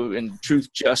 and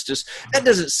truth, justice, that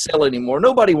doesn't sell anymore.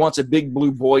 Nobody wants a big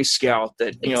blue Boy Scout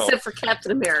that, Except for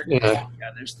Captain America. Yeah,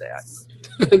 there's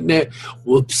that.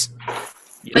 Whoops.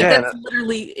 That's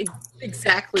literally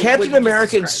exactly Captain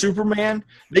America and Superman,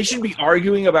 they should be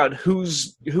arguing about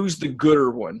who's the gooder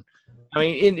one. I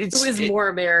mean, who is more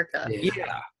America?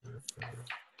 Yeah.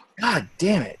 God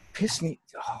damn it. Piss me.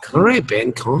 Oh, all right,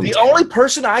 Ben, calm The down. only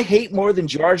person I hate more than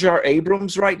Jar Jar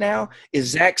Abrams right now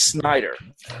is Zack Snyder.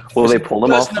 Well, they pulled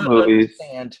him off the movies.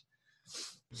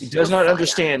 He does not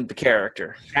understand the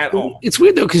character at all. It's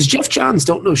weird, though, because Jeff Johns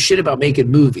don't know shit about making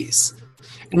movies.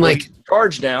 And, He's in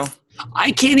charge now.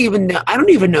 I don't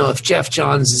even know if Jeff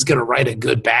Johns is going to write a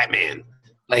good Batman.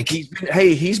 Like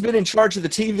he's been in charge of the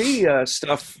TV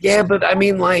stuff. Yeah, but I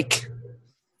mean, like,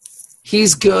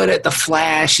 he's good at the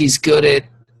Flash. He's good at.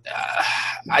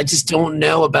 I just don't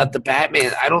know about the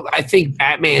Batman. I think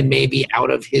Batman may be out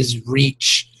of his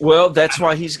reach. Well, that's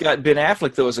why he's got Ben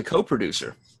Affleck though as a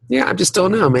co-producer. Yeah, I just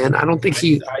don't know, man. I don't think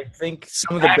I think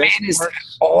some of the Batman best is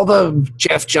all the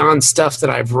Jeff Johns stuff that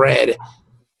I've read.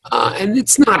 And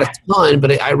it's not a ton,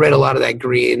 but I read a lot of that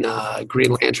Green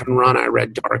Lantern run. I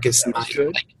read Darkest Night.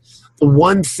 Like, the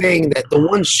one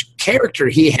character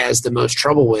he has the most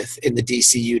trouble with in the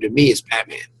DCU to me is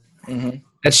Batman. Mm-hmm.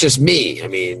 That's just me. I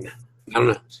mean, I don't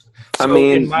know.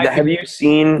 Have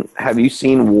you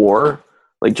seen War,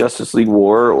 like Justice League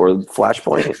War or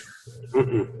Flashpoint?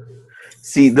 Mm-mm.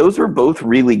 See, those were both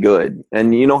really good.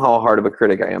 And you know how hard of a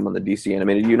critic I am on the DC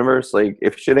animated universe. Like,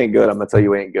 if shit ain't good, I'm going to tell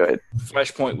you ain't good.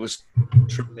 Flashpoint was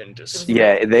tremendous.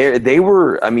 Yeah, they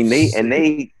were, I mean,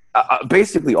 they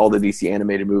basically all the DC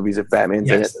animated movies, if Batman's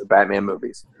in it, they're Batman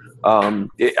movies. I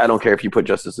don't care if you put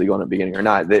Justice League on at the beginning or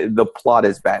not. The plot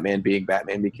is Batman being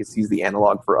Batman because he's the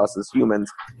analog for us as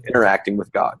humans interacting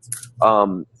with gods.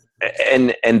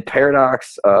 And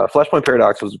Paradox, Flashpoint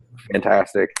Paradox was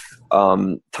fantastic.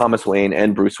 Thomas Wayne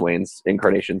and Bruce Wayne's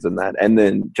incarnations in that. And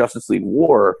then Justice League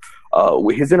War,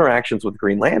 his interactions with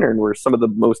Green Lantern were some of the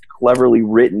most cleverly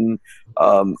written,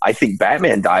 I think,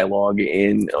 Batman dialogue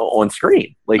on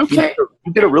screen. Like, he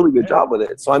did a really good job with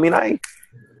it. So, I mean, I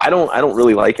don't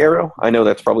really like Arrow. I know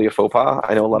that's probably a faux pas.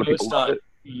 I know a lot of people love it.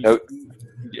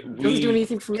 It doesn't do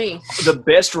anything for me. The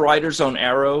best writers on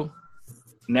Arrow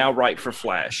now write for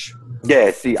Flash.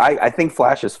 Yeah, see, I think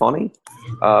Flash is funny.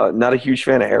 Not a huge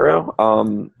fan of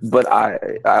Arrow, but I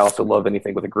also love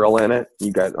anything with a gorilla in it.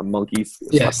 You got a monkey.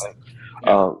 Yes.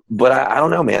 But I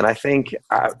don't know, man. I think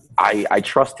I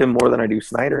trust him more than I do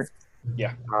Snyder.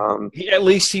 Yeah. At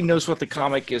least he knows what the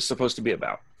comic is supposed to be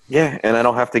about. Yeah, and I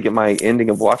don't have to get my ending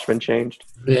of Watchmen changed.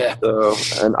 Yeah. So,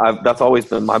 and that's always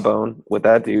been my bone with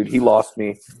that dude. He lost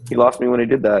me. He lost me when he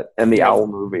did that. And the Owl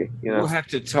movie. You know? We'll have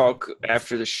to talk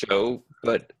after the show,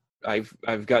 but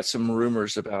I've got some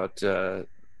rumors about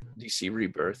DC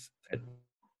Rebirth.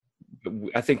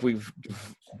 I think we've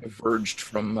diverged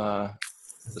from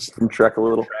Trek a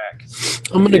little.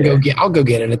 I'm gonna I'll go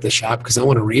get it at the shop because I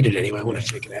want to read it anyway. I want to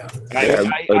check it out.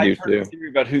 I've heard a theory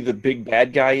about who the big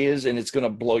bad guy is, and it's gonna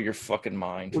blow your fucking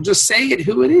mind. Well, just say it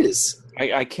who it is.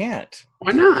 I can't.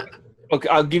 Why not? Look,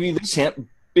 I'll give you this hint: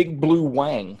 Big Blue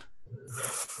Wang.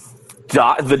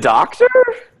 The Doctor?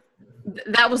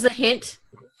 That was a hint.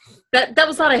 That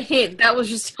was not a hint. That was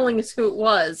just telling us who it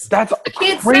was. That's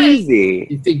crazy.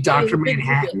 You think Dr.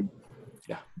 Manhattan?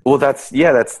 Well, that's who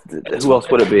else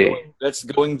would it be? That's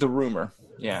going the rumor.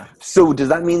 Yeah. So does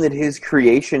that mean that his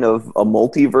creation of a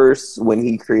multiverse when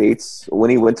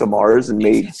he went to Mars and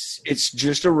made it's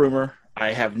just a rumor.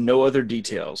 I have no other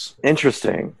details.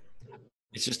 Interesting.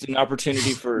 It's just an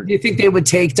opportunity for... Do you think they would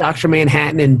take Dr.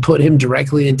 Manhattan and put him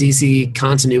directly in DC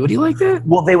continuity like that?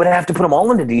 Well, they would have to put him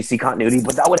all into DC continuity,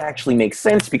 but that would actually make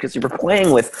sense because you were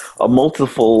playing with a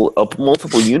multiple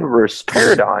universe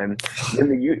paradigm.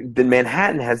 Then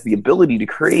Manhattan has the ability to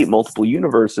create multiple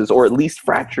universes, or at least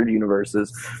fractured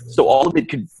universes, so all of it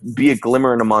could be a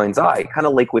glimmer in a mind's eye, kind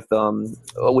of like with the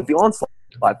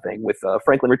Onslaught thing, with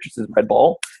Franklin Richardson's Red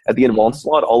Ball. At the end of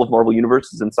Onslaught, all of Marvel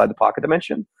Universe is inside the pocket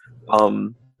dimension.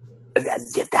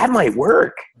 That might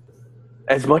work.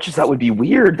 as much as that would be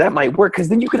weird, that might work because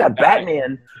then you could have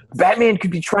Batman. Batman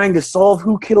could be trying to solve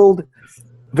who killed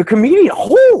the comedian.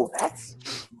 Oh, that's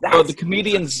the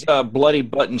comedian's bloody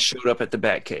button showed up at the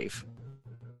Batcave.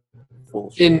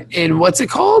 In what's it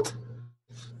called?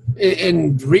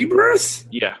 In Rebirth?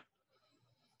 Yeah.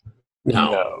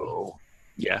 No.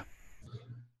 Yeah.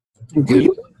 I'm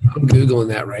Googling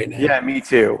that right now. Yeah, me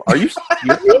too. Are you?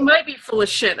 He might be full of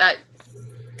shit.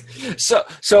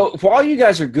 So while you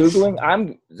guys are Googling,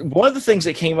 one of the things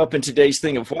that came up in today's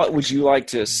thing of what would you like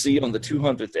to see on the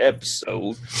 200th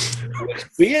episode was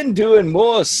being doing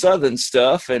more Southern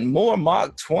stuff and more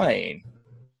Mark Twain.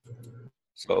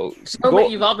 So what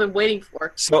you've all been waiting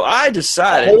for. So I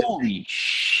decided. Holy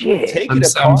shit!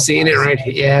 I'm seeing it right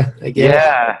here. Yeah, I guess.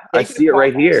 Yeah, I see it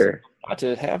right here. Not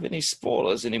to have any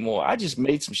spoilers anymore. I just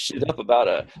made some shit up about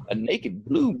a naked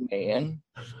blue man,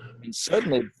 and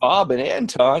suddenly Bob and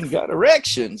Anton got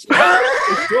erections. I'm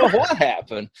not sure what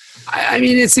happened. I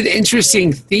mean, it's an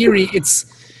interesting theory.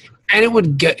 It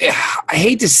would go. I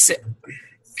hate to say.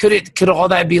 Could all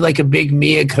that be like a big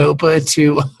mea culpa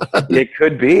to? It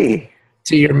could be.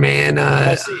 To your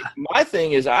man. See, my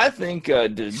thing is, I think the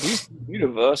DC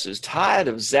Universe is tired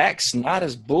of Zack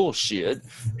Snyder's bullshit,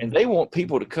 and they want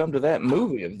people to come to that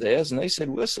movie of theirs, and they said,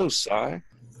 we're so sorry.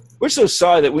 We're so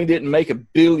sorry that we didn't make $1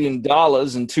 billion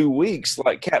in 2 weeks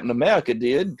like Captain America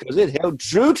did, because it held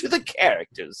true to the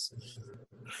characters.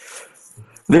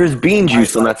 There's bean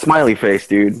juice on that smiley face,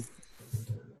 dude.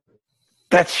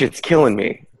 That shit's killing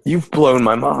me. You've blown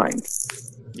my mind.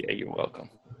 Yeah, you're welcome.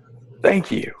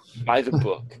 Thank you. Buy the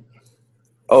book.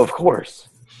 Oh, of course.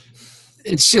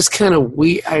 It's just kind of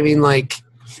weird. I mean, like,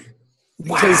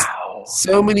 because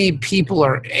so many people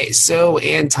are so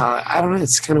anti. I don't know.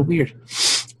 It's kind of weird.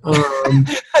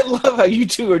 I love how you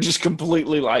two are just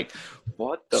completely like,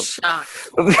 what the shock?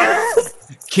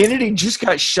 Kennedy just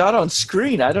got shot on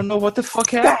screen. I don't know what the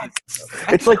fuck happened.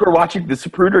 It's like we're watching the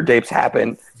Zapruder tapes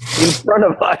happen in front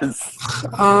of us.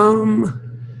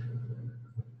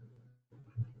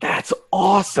 That's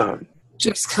awesome.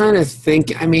 Just kind of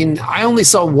think. I mean, I only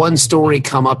saw one story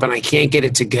come up, and I can't get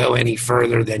it to go any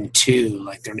further than 2.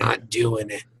 Like, they're not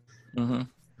doing it.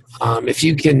 Mm-hmm. If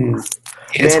you can, man,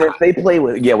 if they play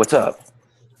with, what's up?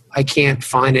 I can't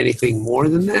find anything more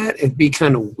than that. It'd be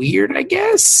kind of weird, I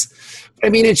guess. But, I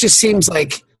mean, it just seems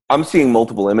like I'm seeing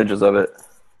multiple images of it,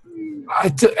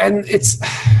 and it's.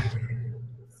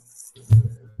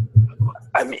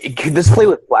 I mean, could this play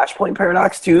with Flashpoint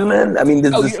Paradox too, man? I mean,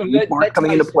 does this part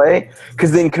coming into play?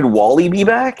 Because then could Wally be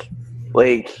back?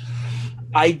 Like,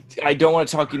 I don't want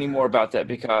to talk anymore about that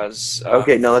because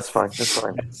okay, no, that's fine. That's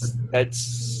fine.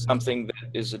 That's something that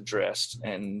is addressed,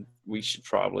 and we should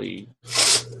probably.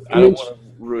 I don't want to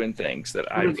ruin things that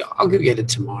I'll go get it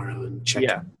tomorrow and check.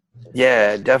 Yeah,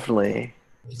 yeah, definitely.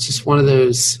 It's just one of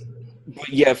those. But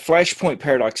yeah, Flashpoint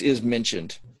Paradox is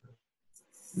mentioned.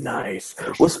 Nice.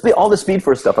 Well, all the Speed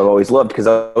Force stuff I've always loved because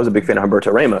I was a big fan of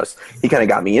Humberto Ramos. He kind of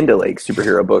got me into like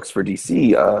superhero books for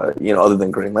DC, other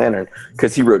than Green Lantern,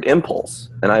 because he wrote Impulse,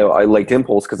 and I liked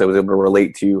Impulse because I was able to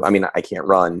relate to. I mean, I can't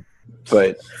run,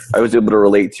 but I was able to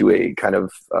relate to a kind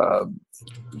of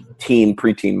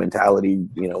preteen mentality,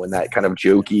 in that kind of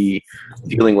jokey,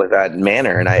 dealing with that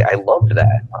manner, and I loved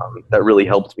that. That really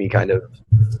helped me kind of.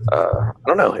 I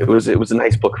don't know. It was a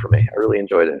nice book for me. I really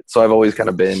enjoyed it. So I've always kind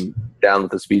of been down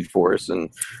with the Speed Force and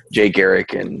Jay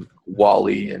Garrick and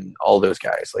Wally and all those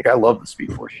guys. Like, I love the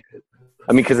Speed Force shit.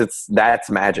 I mean, because that's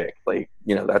magic. Like,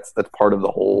 that's part of the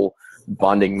whole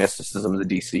bonding mysticism of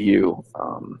the DCU.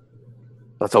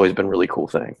 That's always been a really cool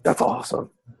thing. That's awesome.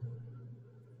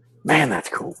 Man, that's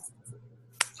cool.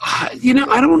 I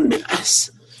don't know.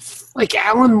 Like,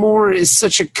 Alan Moore is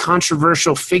such a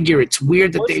controversial figure. It's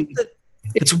weird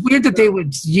that they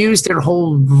would use their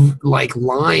whole like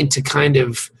line to kind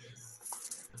of.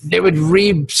 They would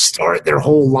restart their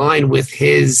whole line with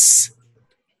his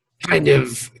kind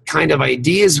of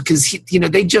ideas because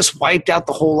they just wiped out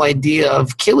the whole idea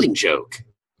of Killing Joke.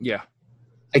 Yeah.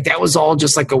 Like, that was all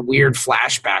just like a weird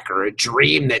flashback or a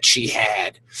dream that she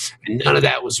had, and none of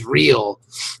that was real.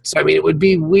 So, I mean, it would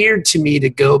be weird to me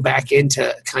to go back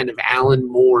into kind of Alan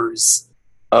Moore's.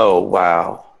 Oh,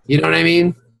 wow. You know what I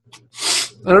mean?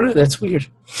 I don't know. That's weird.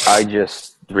 I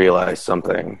just realized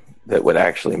something that would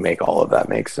actually make all of that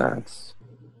make sense.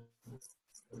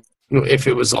 If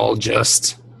it was all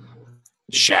just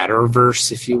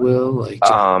Shatterverse, if you will. Like,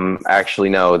 actually,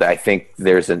 no. I think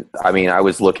I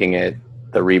was looking at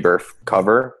the Rebirth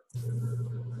cover,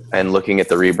 and looking at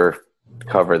the Rebirth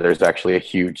cover, there's actually a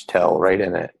huge tell right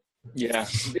in it. Yeah,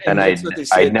 and I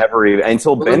never even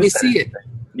until Ben. Let me see it.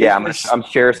 Yeah, I'm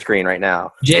share screen right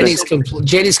now. Jenny's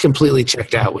completely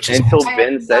checked out, which is until awesome.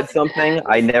 Ben said something.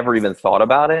 I never even thought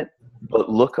about it. But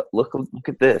look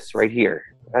at this right here.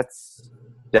 That's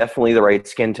definitely the right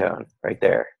skin tone right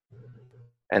there,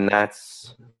 and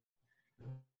that's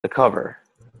the cover.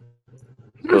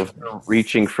 So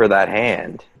reaching for that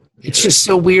hand. It's just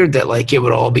so weird that like it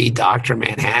would all be Dr.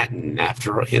 Manhattan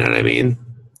after, you know what I mean?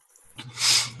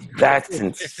 That's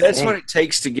insane. If that's what it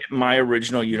takes to get my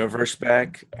original universe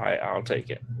back, I'll take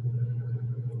it.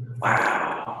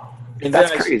 Wow. And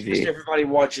That's then crazy. Everybody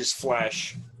watches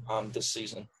Flash this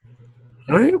season.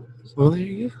 All right. Well, there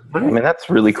you go. All I right. mean,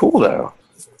 that's really cool, though.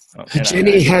 And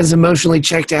Jenny has emotionally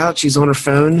checked out. She's on her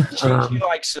phone. she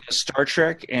likes Star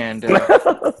Trek, and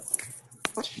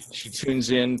she tunes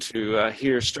in to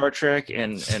hear Star Trek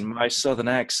and my Southern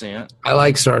accent. I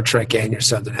like Star Trek and your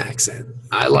Southern accent.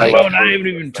 I like. Well, and I haven't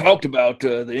even talked about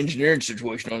the engineering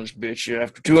situation on this bitch yet.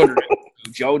 After 200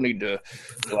 episodes, y'all need to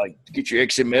like get your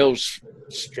XMLs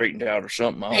straightened out or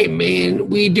something. Hey man,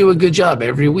 we do a good job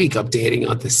every week updating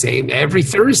on the same every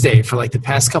Thursday for like the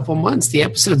past couple months. The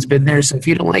episode's been there, so if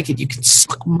you don't like it, you can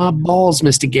suck my balls,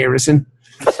 Mr. Garrison.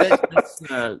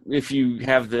 If you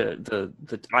have the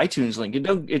iTunes link,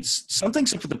 it's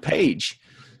something's up with the page.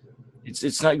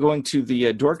 It's not going to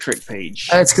the Dork Trick page.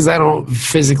 That's because I don't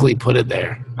physically put it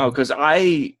there. Oh, because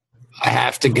I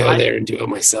have to go there and do it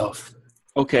myself.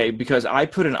 Okay, because I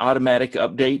put an automatic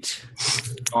update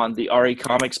on the RA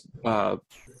Comics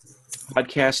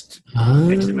podcast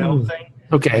XML thing.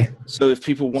 Okay. So if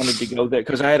people wanted to go there,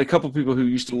 because I had a couple people who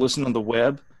used to listen on the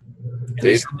web. On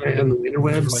the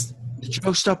interwebs. Like, did you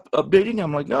go stop updating?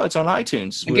 I'm like, no, it's on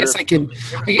iTunes.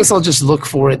 I guess I'll just look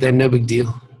for it then. No big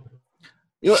deal.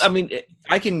 You know, I mean,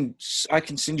 I can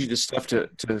send you the stuff to.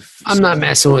 I'm not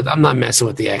messing with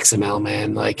the XML,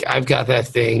 man. Like I've got that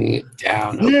thing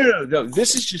down. No.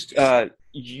 This is just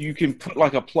you can put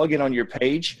like a plugin on your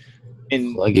page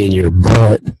and plug in your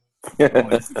butt.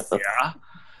 Yeah.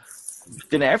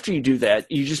 Then after you do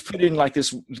that, you just put in like the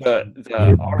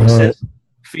RSS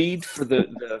feed for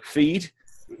the feed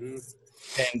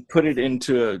and put it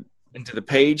into the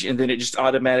page, and then it just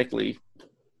automatically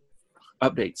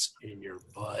updates in your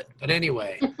butt. But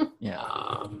anyway, yeah.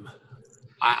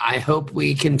 I hope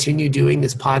we continue doing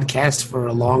this podcast for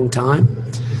a long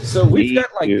time. So we've got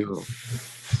like,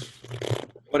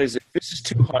 what is it? This is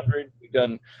 200. We've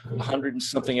done 100 and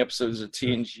something episodes of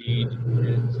TNG.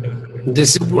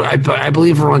 I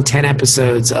believe we're on 10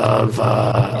 episodes of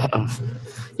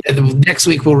next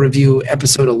week we'll review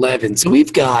episode 11. So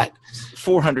we've got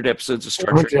 400 episodes of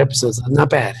Star Trek. 400 episodes. Not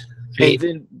bad. And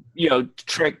then,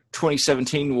 Trek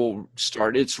 2017 will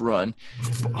start its run,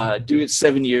 do it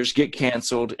 7 years, get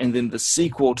canceled, and then the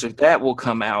sequel to that will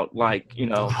come out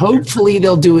Hopefully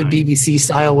they'll do it BBC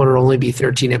style where it'll only be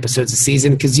 13 episodes a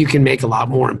season because you can make a lot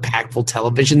more impactful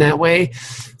television that way.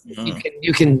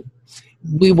 Mm.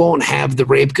 We won't have the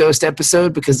Rape Ghost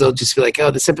episode because they'll just be like,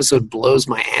 oh, this episode blows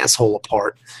my asshole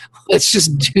apart. Let's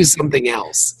just do something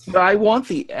else. But I want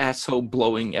the asshole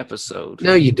blowing episode.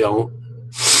 No, you don't.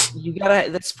 You gotta.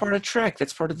 That's part of Trek.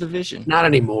 That's part of the vision. Not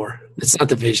anymore. It's not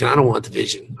the vision. I don't want the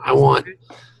vision. I want.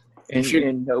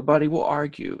 And nobody will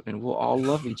argue, and we'll all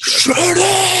love each other. Shut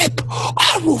up!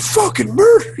 I will fucking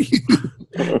murder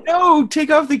you. No,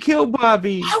 take off the kill,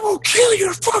 Bobby. I will kill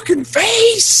your fucking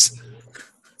face.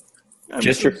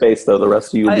 Just your face, though. The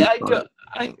rest of you.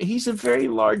 He's a very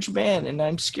large man, and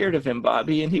I'm scared of him,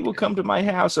 Bobby. And he will come to my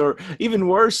house, or even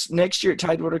worse, next year at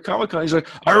Tidewater Comic Con, he's like,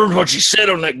 "I heard what you said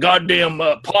on that goddamn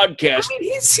podcast." I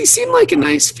mean, he seemed like a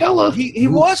nice fella. He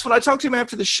was when I talked to him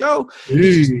after the show.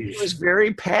 He was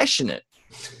very passionate.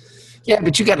 Yeah,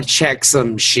 but you got to check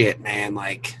some shit, man.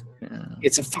 Like,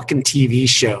 it's a fucking TV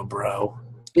show, bro.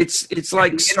 It's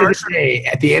like Star Trek.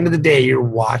 At the end of the day, you're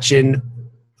watching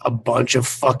a bunch of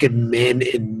fucking men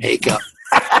in makeup.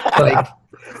 Like,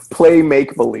 play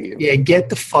make believe. Yeah, get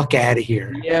the fuck out of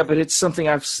here. Yeah, but it's something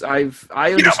I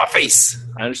get out my face.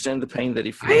 I understand the pain that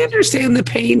he feels. I understand the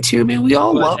pain too, man. We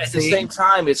all love at the same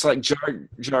time. It's like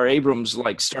Jar Abrams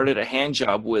started a hand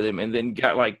job with him, and then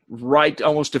got right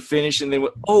almost to finish, and then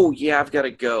went, "Oh yeah, I've got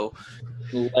to go."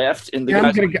 Left, and the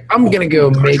I'm gonna go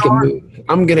make a movie.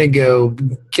 I'm gonna go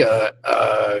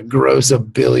gross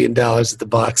 $1 billion at the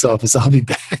box office. I'll be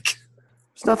back.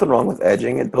 There's nothing wrong with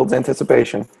edging. It builds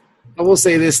anticipation. I will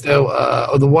say this, though.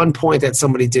 The one point that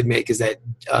somebody did make is that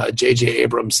J.J.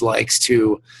 Abrams likes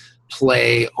to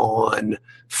play on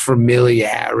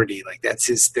familiarity. Like, that's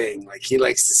his thing. Like, he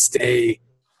likes to stay.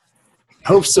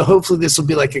 Hopefully this will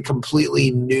be like a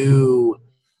completely new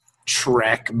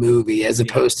Trek movie as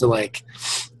opposed to like,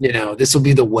 this will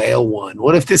be the whale one.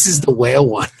 What if this is the whale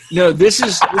one? No, this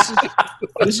is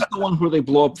the one where they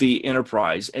blow up the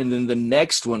Enterprise, and then the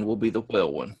next one will be the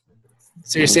whale one.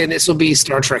 So you're saying this will be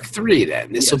Star Trek 3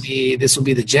 then? This will be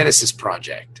the Genesis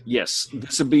project. Yes,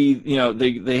 this will be.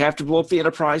 They have to blow up the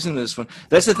Enterprise in this one.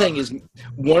 That's the thing is,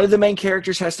 one of the main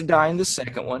characters has to die in the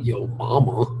second one. Yo,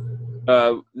 mama.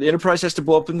 The Enterprise has to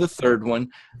blow up in the third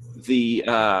one.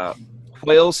 The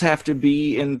whales have to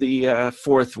be in the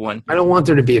fourth one. I don't want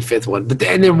there to be a fifth one, but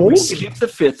then there won't skip the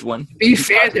fifth one.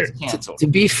 To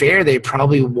be fair, they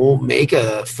probably won't make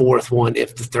a fourth one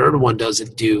if the third one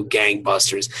doesn't do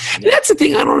gangbusters. And that's the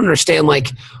thing I don't understand. Like,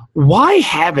 why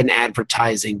have an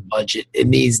advertising budget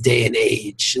in these day and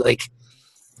age? Like,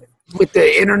 with the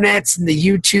internets and the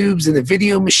YouTubes and the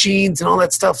video machines and all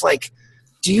that stuff, like,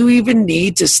 do you even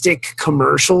need to stick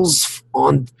commercials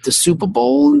on the Super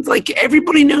Bowl? Like,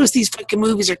 everybody knows these fucking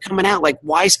movies are coming out. Like,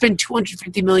 why spend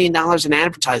 $250 million in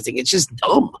advertising? It's just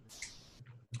dumb.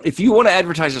 If you want to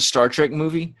advertise a Star Trek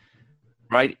movie,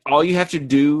 right, all you have to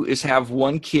do is have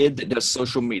one kid that does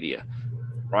social media,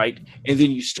 right? And then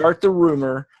you start the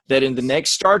rumor that in the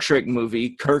next Star Trek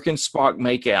movie, Kirk and Spock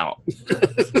make out.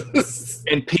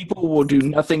 And people will do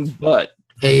nothing but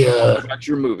hey, about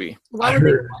your movie. Why don't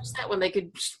they watch that when they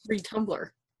could just read Tumblr?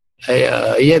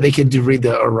 Hey, they could read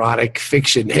the erotic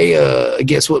fiction. Hey,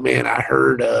 guess what, man? I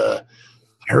heard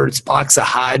Spock's a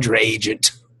Hydra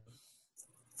agent.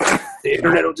 The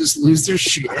internet will just lose their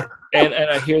shit. And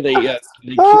I hear they kill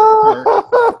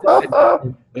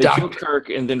Kirk. They kill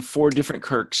Kirk, and then 4 different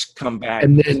Kirks come back.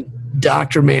 And then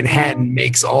Dr. Manhattan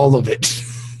makes all of it.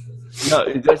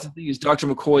 No, that's the thing is Dr.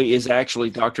 McCoy is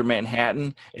actually Dr.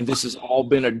 Manhattan, and this has all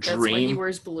been a dream. That's why he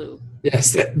wears blue.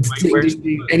 Yes, and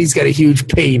he's got a huge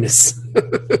penis.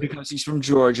 Because he's from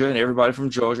Georgia, and everybody from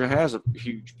Georgia has a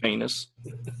huge penis.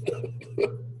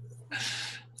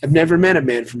 I've never met a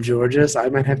man from Georgia, so I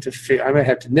might have to.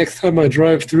 Next time I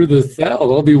drive through the South,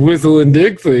 I'll be whistling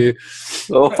Dixie.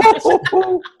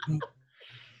 Oh.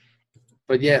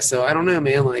 But yeah, so I don't know,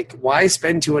 man. Like, why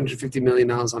spend $250 million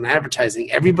on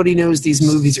advertising? Everybody knows these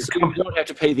movies are coming. You don't have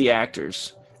to pay the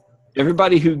actors.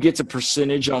 Everybody who gets a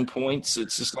percentage on points,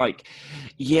 it's just like,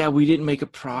 yeah, we didn't make a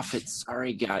profit.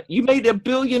 Sorry, guy. You made $1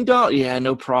 billion. Yeah,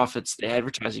 no profits. The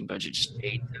advertising budget just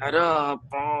ate that up.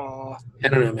 Oh. I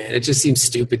don't know, man. It just seems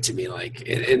stupid to me. Like,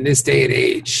 in this day and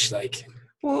age, like.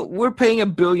 Well, we're paying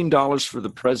 $1 billion for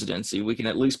the presidency. We can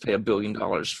at least pay $1 billion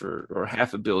or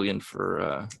 $500 million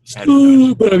for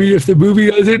advertising. But I mean, if the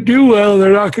movie doesn't do well,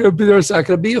 there's not going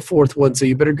to be a fourth one. So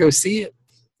you better go see it.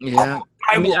 Yeah,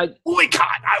 I will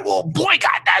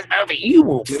boycott that movie. You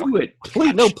won't do it.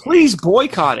 Please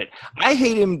boycott it. I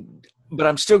hate him, but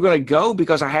I'm still going to go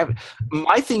because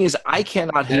my thing is I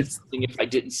cannot hate something if I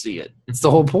didn't see it. It's the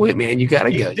whole point, man. You got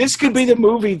to go. This could be the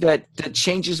movie that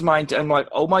changes my. I'm like,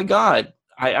 oh my God.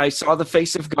 I saw The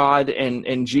Face of God,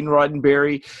 and Gene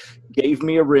Roddenberry gave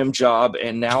me a rim job,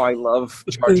 and now I love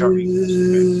Jar Jar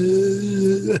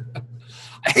Binks.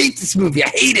 I hate this movie. I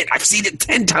hate it. I've seen it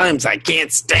 10 times. I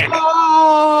can't stand it.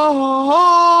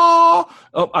 Oh,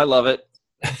 I love it.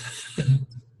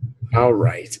 All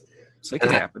right. So it can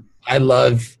happen. I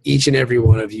love each and every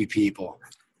one of you people.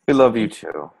 We love you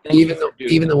too.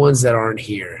 Even the ones that aren't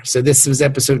here. So this was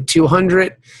episode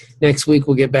 200. Next week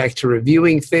we'll get back to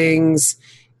reviewing things,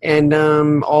 and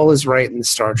all is right in the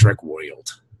Star Trek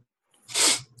world.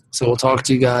 So we'll talk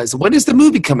to you guys. When does the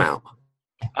movie come out?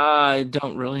 I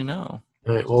don't really know.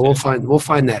 All right. Well, we'll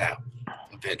find that out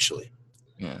eventually.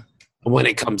 Yeah. When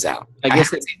it comes out. I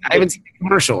haven't seen the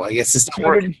commercial. I guess it's not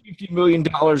working. $250 million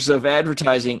of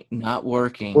advertising not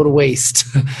working. What a waste.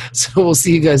 So we'll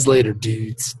see you guys later,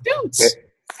 dudes.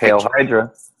 Hail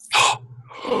Hydra.